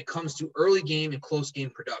Edwards when it comes to early game and close game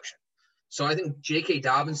production. So I think J.K.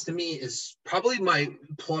 Dobbins to me is probably my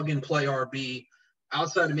plug and play RB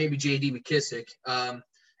outside of maybe J.D. McKissick.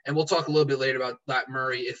 And we'll talk a little bit later about Lat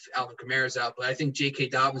Murray if Alvin Kamara's out. But I think J.K.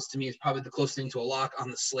 Dobbins to me is probably the closest thing to a lock on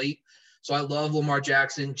the slate. So I love Lamar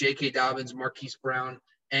Jackson, J.K. Dobbins, Marquise Brown,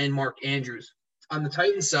 and Mark Andrews. On the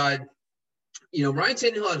Titans side, Ryan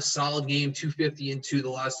Tannehill had a solid game, 250 and 2 the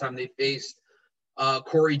last time they faced.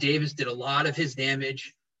 Corey Davis did a lot of his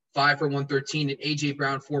damage, 5 for 113, and A.J.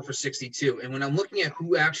 Brown, 4 for 62. And when I'm looking at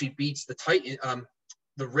who actually beats the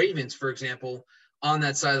Ravens, for example, on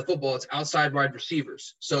that side of the football, it's outside wide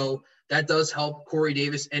receivers. So that does help Corey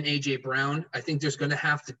Davis and A.J. Brown. I think there's going to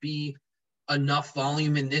have to be enough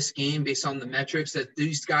volume in this game based on the metrics that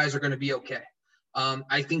these guys are going to be okay.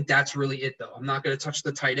 I think that's really it, though. I'm not going to touch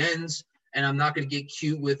the tight ends, and I'm not going to get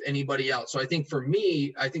cute with anybody else. So I think for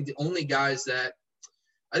me, I think the only guys that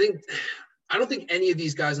I don't think any of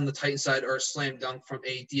these guys on the Titan side are a slam dunk from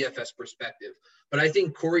a DFS perspective. But I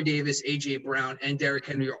think Corey Davis, A.J. Brown, and Derrick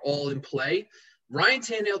Henry are all in play. Ryan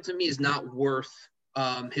Tannehill, to me, is not worth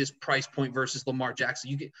his price point versus Lamar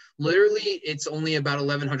Jackson. It's only about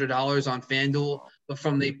 $1,100 on FanDuel, but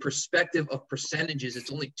from the perspective of percentages,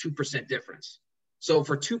 it's only 2% difference. So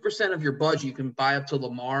for 2% of your budget, you can buy up to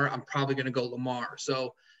Lamar. I'm probably going to go Lamar.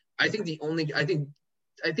 So I think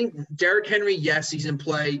I think Derrick Henry, yes, he's in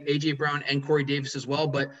play. A.J. Brown and Corey Davis as well,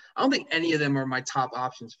 but I don't think any of them are my top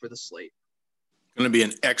options for the slate. Going to be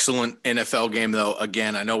an excellent NFL game, though.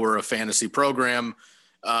 Again, I know we're a fantasy program,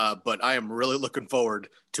 but I am really looking forward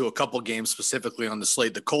to a couple games specifically on the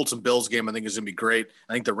slate. The Colts and Bills game, I think, is going to be great.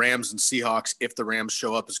 I think the Rams and Seahawks, if the Rams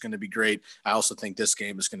show up, is going to be great. I also think this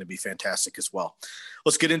game is going to be fantastic as well.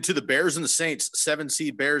 Let's get into the Bears and the Saints. 7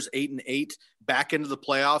 seed Bears, 8-8, back into the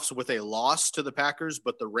playoffs with a loss to the Packers,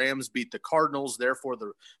 but the Rams beat the Cardinals. Therefore,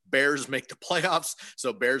 the Bears make the playoffs.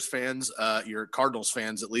 So Bears fans, you're Cardinals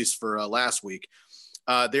fans, at least for last week.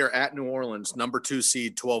 They're at New Orleans, number 2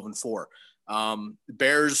 seed, 12-4.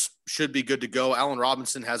 Bears should be good to go. Allen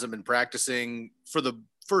Robinson hasn't been practicing for the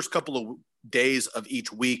first couple of days of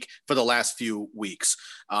each week for the last few weeks.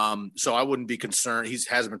 So I wouldn't be concerned. He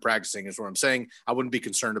hasn't been practicing is what I'm saying. I wouldn't be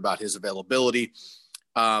concerned about his availability.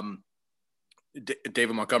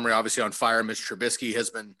 David Montgomery, obviously on fire. Mitch Trubisky has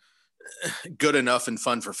been good enough and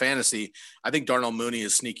fun for fantasy. I think Darnell Mooney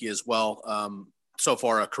is sneaky as well. So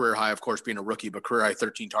far a career high, of course, being a rookie, but career high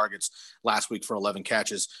 13 targets last week for 11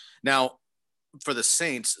 catches. Now, for the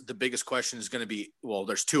Saints, the biggest question is going to be, well,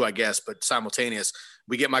 there's two, I guess, but simultaneous.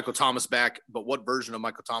 We get Michael Thomas back, but what version of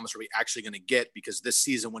Michael Thomas are we actually going to get? Because this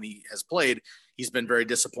season when he has played, he's been very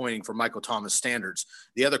disappointing for Michael Thomas standards.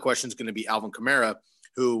 The other question is going to be Alvin Kamara,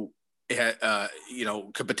 who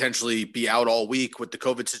could potentially be out all week with the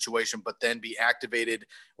COVID situation, but then be activated.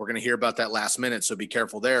 We're going to hear about that last minute, so be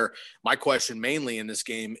careful there. My question mainly in this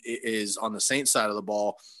game is on the Saints side of the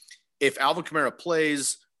ball. If Alvin Kamara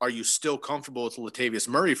plays, are you still comfortable with Latavius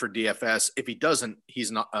Murray for DFS? If he doesn't,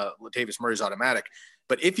 he's not. Latavius Murray's automatic.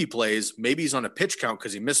 But if he plays, maybe he's on a pitch count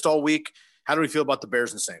because he missed all week. How do we feel about the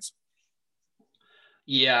Bears and Saints?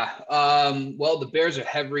 Yeah. Well, the Bears are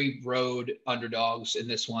heavy road underdogs in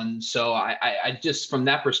this one. So I just, from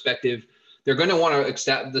that perspective, they're going to want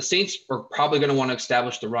to the Saints are probably going to want to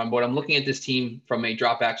establish the run. But I'm looking at this team from a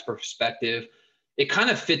dropbacks perspective. It kind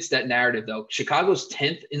of fits that narrative, though. Chicago's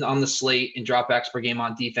 10th on the slate in dropbacks per game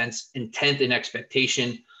on defense and 10th in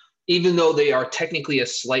expectation, even though they are technically a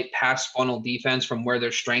slight pass funnel defense from where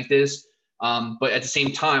their strength is. But at the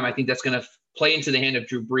same time, I think that's going to play into the hand of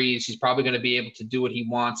Drew Brees. He's probably going to be able to do what he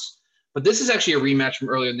wants. But this is actually a rematch from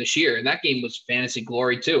earlier in this year, and that game was fantasy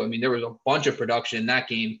glory too. I mean, there was a bunch of production in that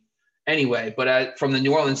game anyway. But from the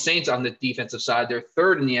New Orleans Saints on the defensive side, they're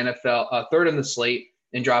third in the NFL, third in the slate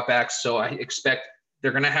in dropbacks. So I expect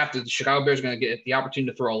they're going to have to – the Chicago Bears are going to get the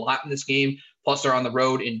opportunity to throw a lot in this game. Plus, they're on the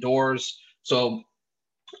road indoors. So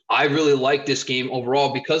I really like this game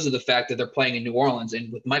overall because of the fact that they're playing in New Orleans.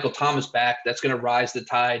 And with Michael Thomas back, that's going to rise the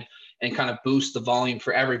tide and kind of boost the volume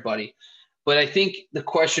for everybody. But I think the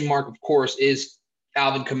question mark, of course, is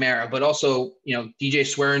Alvin Kamara, but also, DJ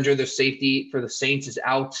Swearinger, their safety for the Saints, is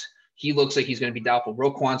out. He looks like he's going to be doubtful.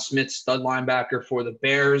 Roquan Smith, stud linebacker for the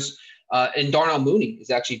Bears. And Darnell Mooney has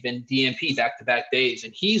actually been DNP back-to-back days,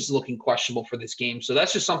 and he's looking questionable for this game. So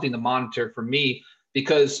that's just something to monitor for me,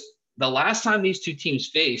 because the last time these two teams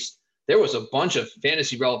faced, there was a bunch of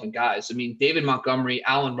fantasy-relevant guys. I mean, David Montgomery,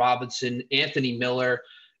 Allen Robinson, Anthony Miller,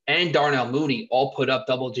 and Darnell Mooney all put up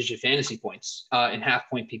double-digit fantasy points in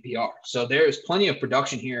half-point PPR. So there is plenty of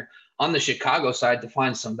production here on the Chicago side to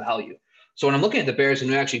find some value. So when I'm looking at the Bears and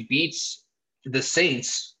who actually beats the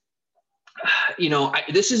Saints,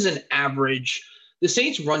 this is an average. The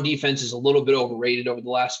Saints' run defense is a little bit overrated over the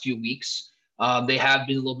last few weeks. They have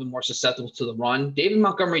been a little bit more susceptible to the run. David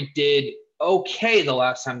Montgomery did okay the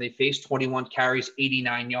last time they faced, 21 carries,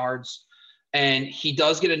 89 yards. And he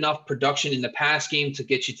does get enough production in the pass game to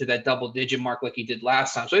get you to that double-digit mark like he did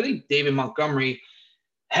last time. So I think David Montgomery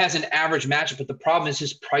has an average matchup, but the problem is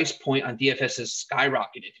his price point on DFS has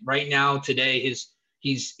skyrocketed. Right now, today,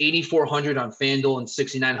 he's 8,400 on FanDuel and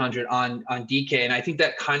 6,900 on DK, and I think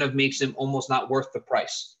that kind of makes him almost not worth the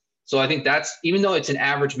price. So I think that's, even though it's an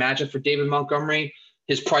average matchup for David Montgomery,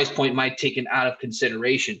 his price point might take it out of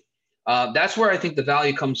consideration. That's where I think the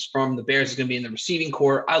value comes from. The Bears is going to be in the receiving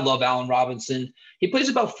core. I love Allen Robinson. He plays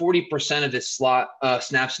about 40% of his slot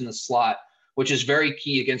snaps in the slot, which is very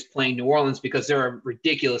key against playing New Orleans because they're a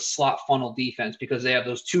ridiculous slot funnel defense because they have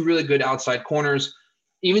those two really good outside corners.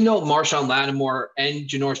 Even though Marshawn Lattimore and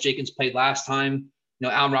Janoris Jenkins played last time,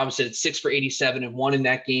 Allen Robinson had 6 for 87 and 1 in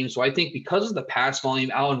that game. So I think because of the pass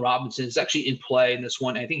volume, Allen Robinson is actually in play in this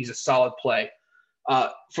one. I think he's a solid play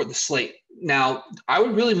for the slate. Now, I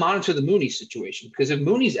would really monitor the Mooney situation because if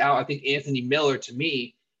Mooney's out, I think Anthony Miller, to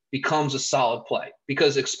me, becomes a solid play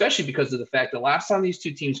especially because of the fact that last time these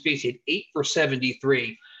two teams faced, he had 8 for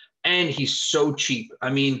 73, and he's so cheap. I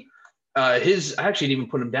mean, I actually didn't even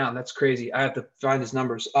put him down. That's crazy. I have to find his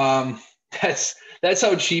numbers. That's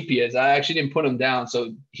how cheap he is. I actually didn't put him down.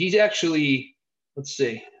 So he's actually, let's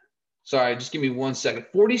see. Sorry, just give me 1 second.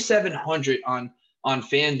 4,700 on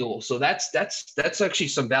FanDuel. So that's actually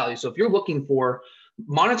some value. So if you're looking for,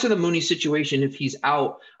 monitor the Mooney situation. If he's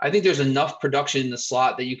out, I think there's enough production in the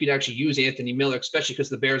slot that you could actually use Anthony Miller, especially because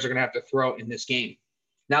the Bears are going to have to throw in this game.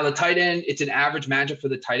 Now, the tight end, it's an average matchup for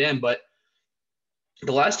the tight end, but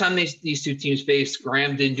the last time these two teams faced,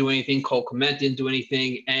 Graham didn't do anything, Cole Kmet didn't do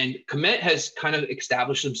anything, and Kmet has kind of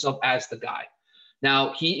established himself as the guy.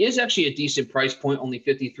 Now, he is actually a decent price point, only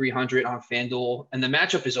 5,300 on FanDuel, and the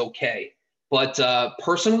matchup is okay. But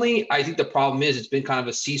personally, I think the problem is it's been kind of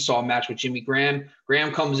a seesaw match with Jimmy Graham.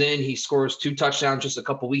 Graham comes in, he scores 2 touchdowns just a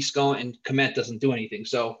couple weeks ago, and Kmet doesn't do anything.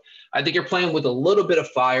 So I think you're playing with a little bit of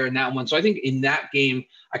fire in that one. So I think in that game,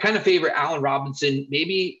 I kind of favor Allen Robinson.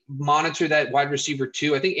 Maybe monitor that wide receiver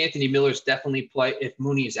too. I think Anthony Miller's definitely play if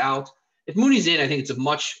Mooney is out. If Mooney's in, I think it's a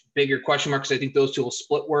much bigger question mark because I think those two will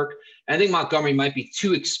split work. And I think Montgomery might be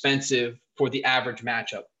too expensive for the average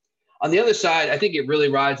matchup. On the other side, I think it really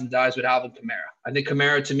rides and dies with Alvin Kamara. I think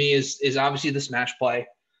Kamara, to me, is obviously the smash play.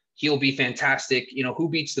 He'll be fantastic. Who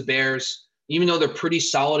beats the Bears? Even though they're pretty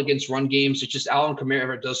solid against run games, it's just Alvin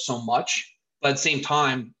Kamara does so much. But at the same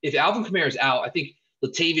time, if Alvin Kamara is out, I think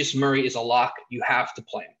Latavius Murray is a lock. You have to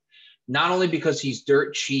play him. Not only because he's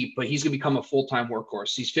dirt cheap, but he's going to become a full-time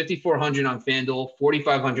workhorse. He's 5,400 on FanDuel,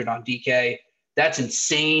 4,500 on DK. That's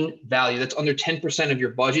insane value. That's under 10% of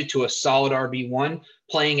your budget to a solid RB1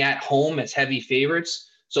 playing at home as heavy favorites.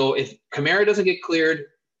 So if Kamara doesn't get cleared,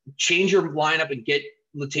 change your lineup and get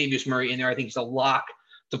Latavius Murray in there. I think he's a lock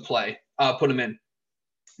to play. Put him in.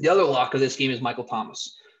 The other lock of this game is Michael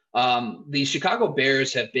Thomas. The Chicago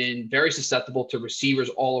Bears have been very susceptible to receivers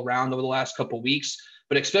all around over the last couple of weeks,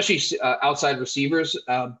 but especially outside receivers.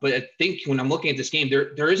 But I think when I'm looking at this game,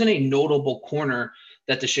 there isn't a notable corner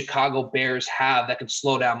that the Chicago Bears have that can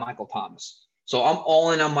slow down Michael Thomas. So I'm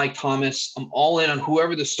all in on Mike Thomas. I'm all in on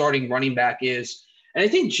whoever the starting running back is. And I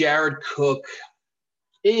think Jared Cook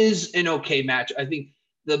is an okay match. I think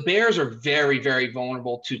the Bears are very, very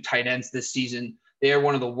vulnerable to tight ends this season. They are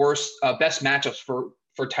one of the best matchups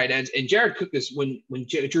for tight ends. And Jared Cook is, when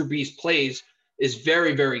Drew Brees plays, is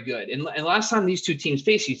very, very good. And last time these two teams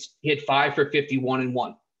faced, he hit 5 for 51 and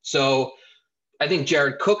 1. So I think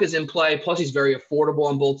Jared Cook is in play. Plus, he's very affordable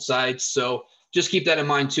on both sides. So just keep that in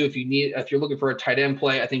mind too. If you're looking for a tight end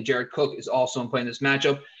play, I think Jared Cook is also in play in this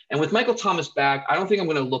matchup. And with Michael Thomas back, I don't think I'm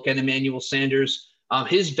going to look at Emmanuel Sanders.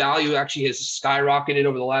 His value actually has skyrocketed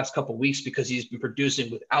over the last couple of weeks because he's been producing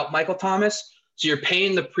without Michael Thomas. So you're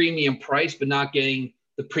paying the premium price, but not getting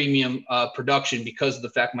the premium production because of the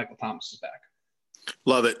fact Michael Thomas is back.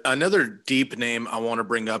 Love it. Another deep name I want to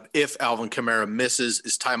bring up if Alvin Kamara misses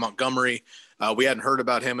is Ty Montgomery. We hadn't heard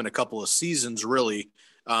about him in a couple of seasons, really,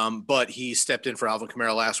 but he stepped in for Alvin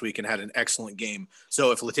Kamara last week and had an excellent game.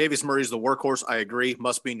 So if Latavius Murray is the workhorse, I agree,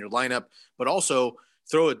 must be in your lineup, but also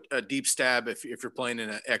throw a deep stab if you're playing in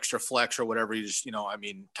an extra flex or whatever. You just,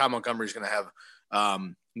 Ty Montgomery is going to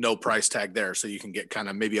have no price tag there. So you can get kind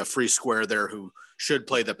of maybe a free square there who should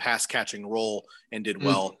play the pass catching role and did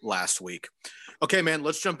well last week. Okay, man,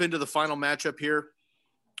 let's jump into the final matchup here.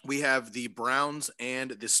 We have the Browns and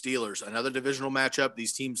the Steelers, another divisional matchup.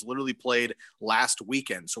 These teams literally played last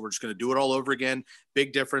weekend, so we're just going to do it all over again.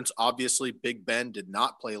 Big difference. Obviously, Big Ben did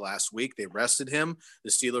not play last week. They rested him. The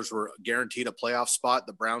Steelers were guaranteed a playoff spot.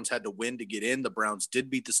 The Browns had to win to get in. The Browns did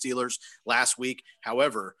beat the Steelers last week.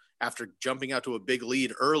 However, after jumping out to a big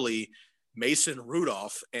lead early, Mason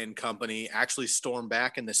Rudolph and company actually stormed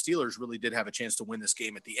back, and the Steelers really did have a chance to win this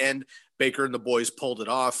game at the end. Baker and the boys pulled it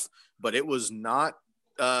off, but it was not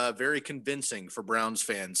very convincing for Browns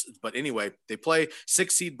fans. But anyway, they play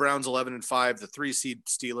 6-seed Browns 11-5, the 3-seed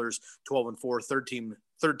Steelers 12-4,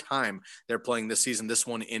 third time they're playing this season. This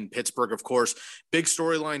one in Pittsburgh, of course. Big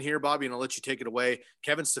storyline here, Bobby, and I'll let you take it away.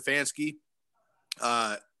 Kevin Stefanski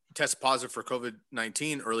tested positive for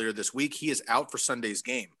COVID-19 earlier this week. He is out for Sunday's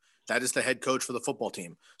game. That is the head coach for the football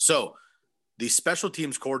team. So the special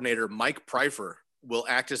teams coordinator, Mike Pfeiffer, will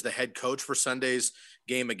act as the head coach for Sunday's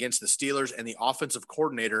game against the Steelers, and the offensive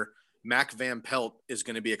coordinator, Mac Van Pelt, is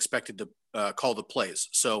going to be expected to call the plays.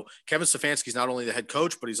 So Kevin Stefanski is not only the head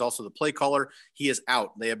coach, but he's also the play caller. He is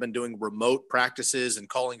out. They have been doing remote practices and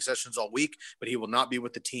calling sessions all week, but he will not be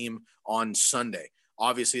with the team on Sunday.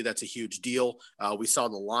 Obviously, that's a huge deal. We saw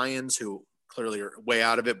the Lions, who clearly are way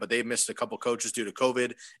out of it, but they missed a couple coaches due to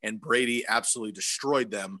COVID, and Brady absolutely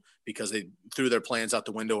destroyed them because they threw their plans out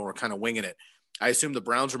the window and were kind of winging it. I assume the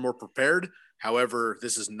Browns are more prepared. However,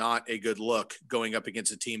 this is not a good look going up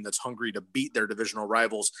against a team that's hungry to beat their divisional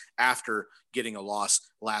rivals after getting a loss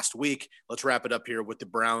last week. Let's wrap it up here with the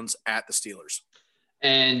Browns at the Steelers.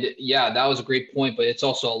 And yeah, that was a great point, but it's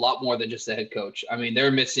also a lot more than just the head coach. I mean,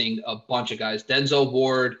 they're missing a bunch of guys. Denzel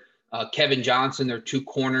Ward, Kevin Johnson, their two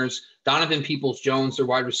corners. Donovan Peoples-Jones, their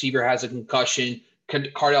wide receiver, has a concussion.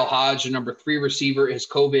 Cardell Hodge, their number 3 receiver, is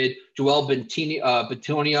COVID. Joel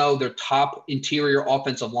Bitonio, their top interior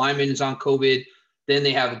offensive lineman, is on COVID. Then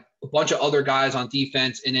they have a bunch of other guys on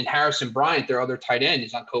defense. And then Harrison Bryant, their other tight end,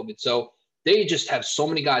 is on COVID. So they just have so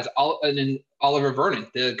many guys. And then Oliver Vernon,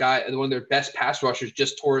 one of their best pass rushers,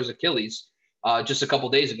 just tore his Achilles just a couple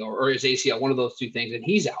days ago, or his ACL, one of those two things, and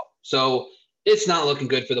he's out. So it's not looking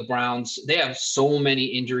good for the Browns. They have so many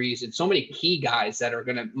injuries and so many key guys that are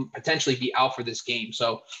going to potentially be out for this game.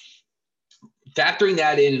 So factoring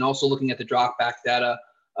that in and also looking at the dropback data,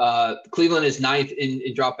 Cleveland is 9th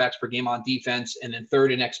in dropbacks per game on defense and then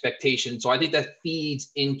 3rd in expectation. So I think that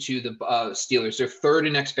feeds into the Steelers. They're 3rd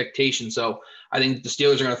in expectation. So I think the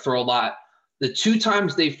Steelers are going to throw a lot. The 2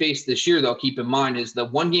 times they faced this year, though, keep in mind, is the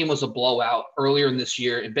one game was a blowout earlier in this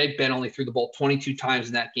year, and Big Ben only threw the ball 22 times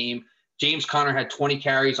in that game. James Conner had 20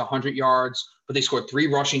 carries, 100 yards, but they scored 3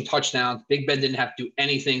 rushing touchdowns. Big Ben didn't have to do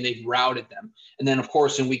anything. They routed them. And then, of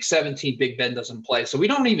course, in week 17, Big Ben doesn't play. So we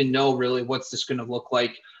don't even know really what's this going to look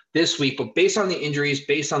like this week. But based on the injuries,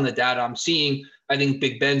 based on the data I'm seeing, I think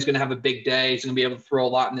Big Ben's going to have a big day. He's going to be able to throw a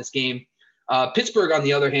lot in this game. Pittsburgh, on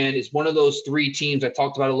the other hand, is one of those 3 teams I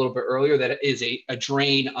talked about a little bit earlier that is a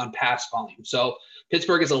drain on pass volume. So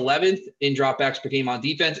Pittsburgh is 11th in dropbacks per game on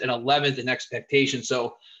defense and 11th in expectation.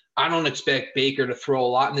 So I don't expect Baker to throw a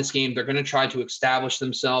lot in this game. They're going to try to establish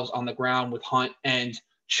themselves on the ground with Hunt and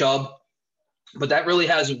Chubb, but that really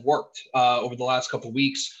hasn't worked over the last couple of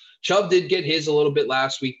weeks. Chubb did get his a little bit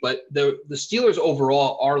last week, but the Steelers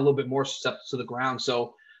overall are a little bit more susceptible to the ground.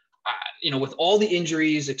 So, with all the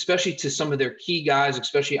injuries, especially to some of their key guys,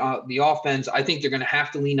 especially on the offense, I think they're going to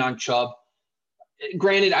have to lean on Chubb.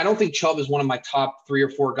 Granted, I don't think Chubb is one of my top 3 or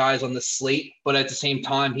 4 guys on the slate, but at the same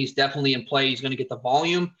time, he's definitely in play. He's going to get the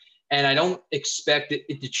volume, and I don't expect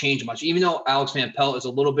it to change much. Even though Alex Van Pelt is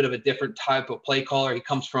a little bit of a different type of play caller, he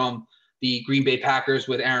comes from the Green Bay Packers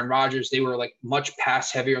with Aaron Rodgers. They were like much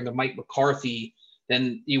pass heavier under Mike McCarthy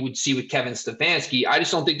than you would see with Kevin Stefanski. I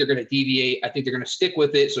just don't think they're going to deviate. I think they're going to stick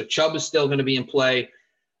with it. So Chubb is still going to be in play.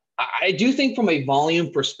 I do think from a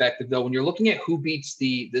volume perspective, though, when you're looking at who beats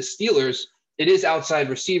the Steelers, it is outside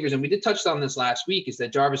receivers. And we did touch on this last week, is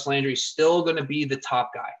that Jarvis Landry is still going to be the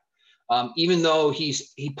top guy. Even though he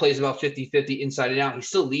plays about 50-50 inside and out, he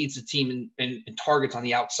still leads the team in targets on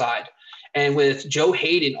the outside. And with Joe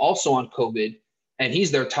Hayden also on COVID, and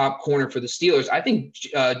he's their top corner for the Steelers, I think,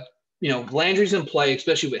 Landry's in play,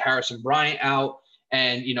 especially with Harrison Bryant out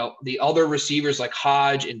and, the other receivers like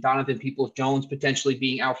Hodge and Donovan Peoples-Jones potentially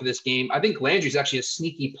being out for this game. I think Landry's actually a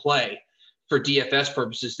sneaky play for DFS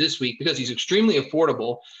purposes this week because he's extremely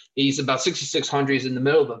affordable. He's about 6,600. He's in the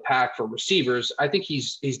middle of the pack for receivers. I think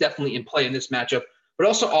he's definitely in play in this matchup, but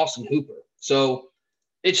also Austin Hooper. So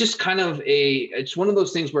it's just kind of it's one of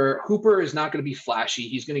those things where Hooper is not going to be flashy.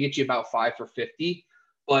 He's going to get you about 5 for 50,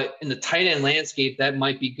 but in the tight end landscape, that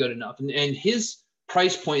might be good enough. And his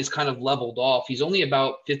price point is kind of leveled off. He's only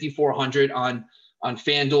about 5,400 on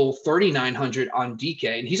FanDuel, 3,900 on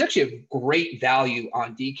DK, and he's actually a great value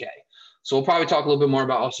on DK. So we'll probably talk a little bit more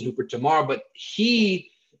about Austin Hooper tomorrow, but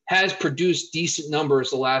he has produced decent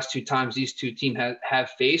numbers the last 2 times these two teams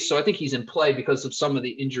have faced. So I think he's in play because of some of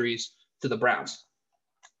the injuries to the Browns.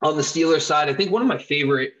 On the Steelers side, I think one of my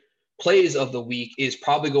favorite plays of the week is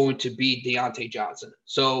probably going to be Deontay Johnson.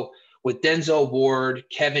 So with Denzel Ward,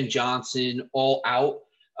 Kevin Johnson all out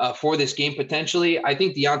for this game potentially, I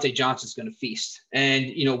think Deontay Johnson's going to feast.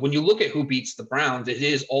 And, when you look at who beats the Browns, it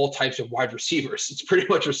is all types of wide receivers. It's pretty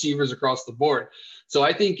much receivers across the board. So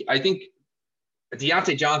I think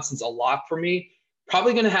Deontay Johnson's a lock for me.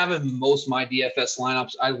 Probably going to have him in most of my DFS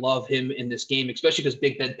lineups. I love him in this game, especially because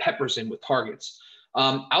Big Ben peppers him with targets.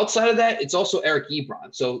 Outside of that, it's also Eric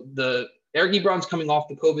Ebron. So Eric Ebron's coming off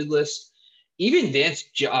the COVID list. Even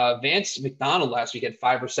Vance McDonald last week had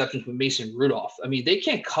 5 receptions with Mason Rudolph. I mean, they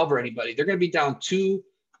can't cover anybody. They're going to be down 2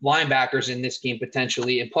 linebackers in this game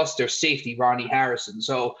potentially, and plus their safety, Ronnie Harrison.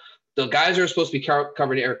 So the guys who are supposed to be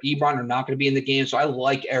covering Eric Ebron are not going to be in the game. So I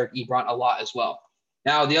like Eric Ebron a lot as well.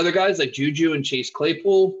 Now, the other guys like Juju and Chase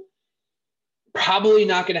Claypool, probably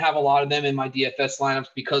not going to have a lot of them in my DFS lineups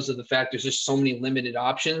because of the fact there's just so many limited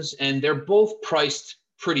options, and they're both priced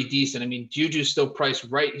pretty decent. I mean, Juju's still priced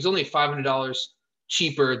right. He's only $500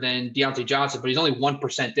 cheaper than Deontay Johnson, but he's only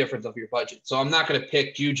 1% difference of your budget. So I'm not going to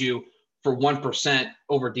pick Juju for 1%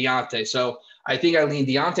 over Deontay. So I think I lean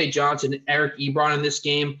Deontay Johnson and Eric Ebron in this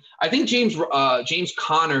game. I think James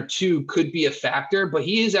Conner too could be a factor, but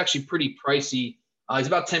he is actually pretty pricey. He's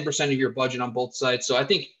about 10% of your budget on both sides. So I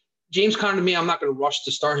think James Conner, to me, I'm not going to rush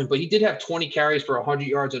to start him, but he did have 20 carries for 100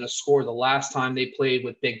 yards and a score the last time they played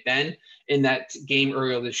with Big Ben in that game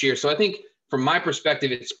earlier this year. So I think from my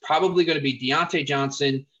perspective, it's probably going to be Deontay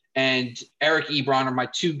Johnson and Eric Ebron are my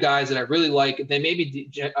 2 guys that I really like. Then maybe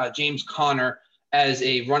James Conner as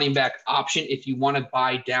a running back option if you want to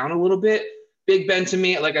buy down a little bit. Big Ben to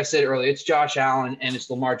me, like I said earlier, it's Josh Allen and it's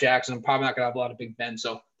Lamar Jackson. I'm probably not going to have a lot of Big Ben.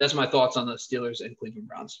 So that's my thoughts on the Steelers and Cleveland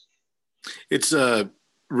Browns. It's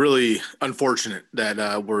really unfortunate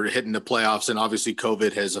that we're hitting the playoffs, and obviously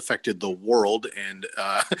COVID has affected the world, and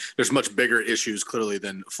there's much bigger issues clearly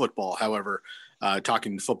than football. However,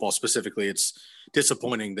 talking football specifically, it's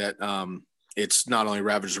disappointing that it's not only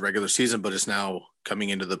ravaged the regular season, but it's now coming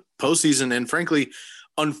into the postseason. And frankly,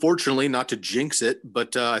 unfortunately, not to jinx it,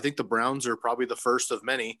 but I think the Browns are probably the first of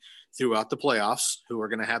many throughout the playoffs who are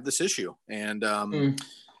going to have this issue. And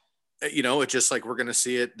it's just like we're going to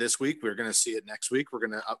see it this week. We're going to see it next week.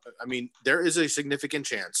 There is a significant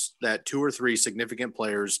chance that 2 or 3 significant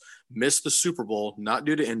players miss the Super Bowl, not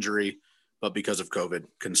due to injury, but because of COVID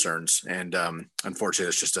concerns. And unfortunately,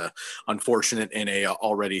 it's just unfortunate in a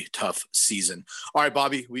already tough season. All right,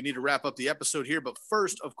 Bobby, we need to wrap up the episode here. But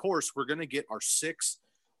first, of course, we're going to get our 6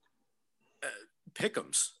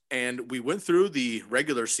 pick'ems. And we went through the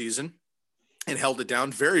regular season and held it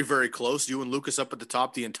down very, very close. You and Lucas up at the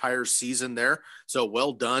top the entire season there. So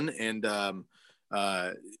well done. And,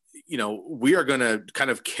 we are going to kind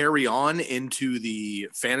of carry on into the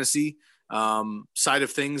fantasy side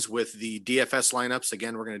of things with the DFS lineups.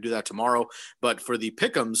 Again, we're going to do that tomorrow. But for the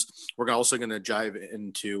pick'ems, we're also going to dive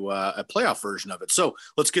into a playoff version of it. So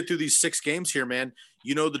let's get through these 6 games here, man.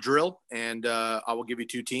 You know the drill, and I will give you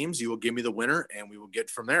 2 teams. You will give me the winner, and we will get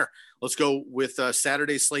from there. Let's go with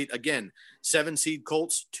Saturday slate again. 7-seed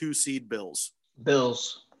Colts, 2-seed Bills.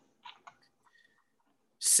 Bills.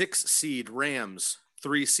 6-seed Rams,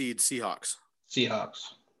 3-seed Seahawks.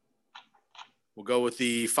 Seahawks. We'll go with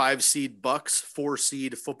the 5-seed Bucks,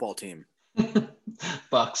 4-seed football team.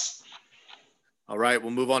 Bucks. All right,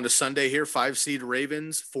 we'll move on to Sunday here. 5-seed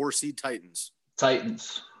Ravens, 4-seed Titans.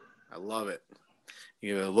 Titans. I love it.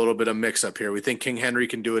 You know, a little bit of mix up here. We think King Henry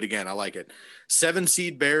can do it again. I like it.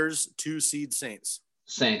 7-seed Bears, 2-seed Saints.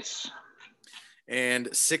 Saints. And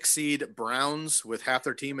 6-seed Browns with half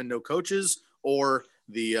their team and no coaches, or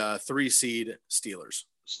the 3-seed Steelers.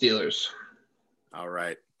 Steelers. All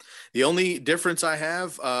right. The only difference I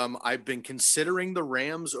have, I've been considering the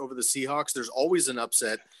Rams over the Seahawks. There's always an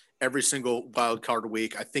upset every single wild card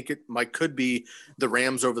week. I think could be the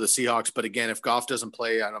Rams over the Seahawks. But again, if Goff doesn't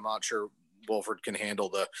play, I'm not sure Wolford can handle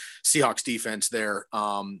the Seahawks defense there.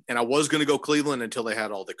 And I was going to go Cleveland until they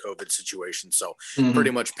had all the COVID situation. So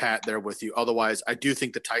pretty much Pat there with you. Otherwise, I do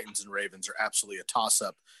think the Titans and Ravens are absolutely a toss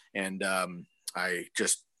up. And I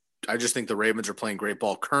just think the Ravens are playing great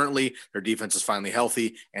ball currently. Their defense is finally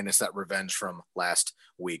healthy, and it's that revenge from last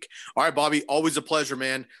week. All right, Bobby, always a pleasure,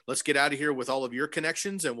 man. Let's get out of here with all of your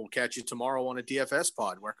connections, and we'll catch you tomorrow on a DFS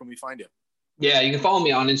pod. Where can we find you? Yeah, you can follow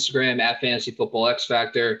me on Instagram at Fantasy Football X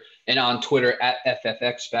Factor and on Twitter at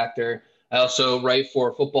FFX Factor. I also write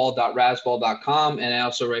for football.rasball.com, and I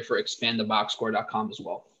also write for expandtheboxscore.com as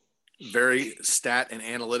well. Very stat and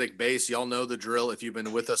analytic base. Y'all know the drill. If you've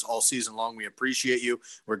been with us all season long, we appreciate you.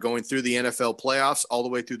 We're going through the NFL playoffs all the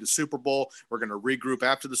way through the Super Bowl. We're going to regroup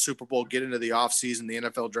after the Super Bowl, get into the offseason, the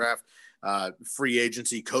NFL draft, free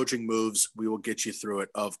agency, coaching moves. We will get you through it.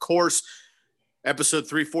 Of course, episode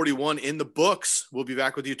 341 in the books. We'll be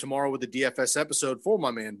back with you tomorrow with the DFS episode. For my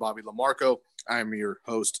man, Bobby Lamarco, I'm your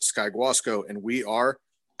host, Sky Guasco, and we are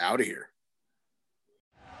out of here.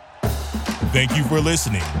 Thank you for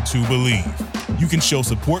listening to Believe. You can show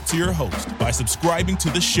support to your host by subscribing to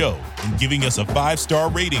the show and giving us a 5-star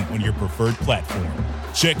rating on your preferred platform.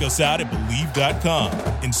 Check us out at Believe.com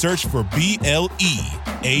and search for BLEAV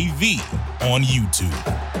on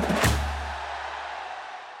YouTube.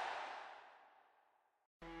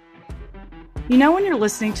 You know when you're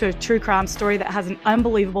listening to a true crime story that has an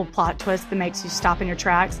unbelievable plot twist that makes you stop in your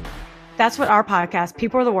tracks? That's what our podcast,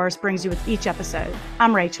 People Are the Worst, brings you with each episode.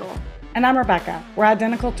 I'm Rachel. And I'm Rebecca. We're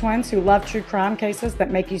identical twins who love true crime cases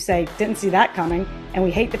that make you say, didn't see that coming, and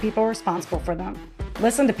we hate the people responsible for them.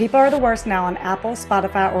 Listen to People Are the Worst now on Apple,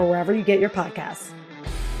 Spotify, or wherever you get your podcasts.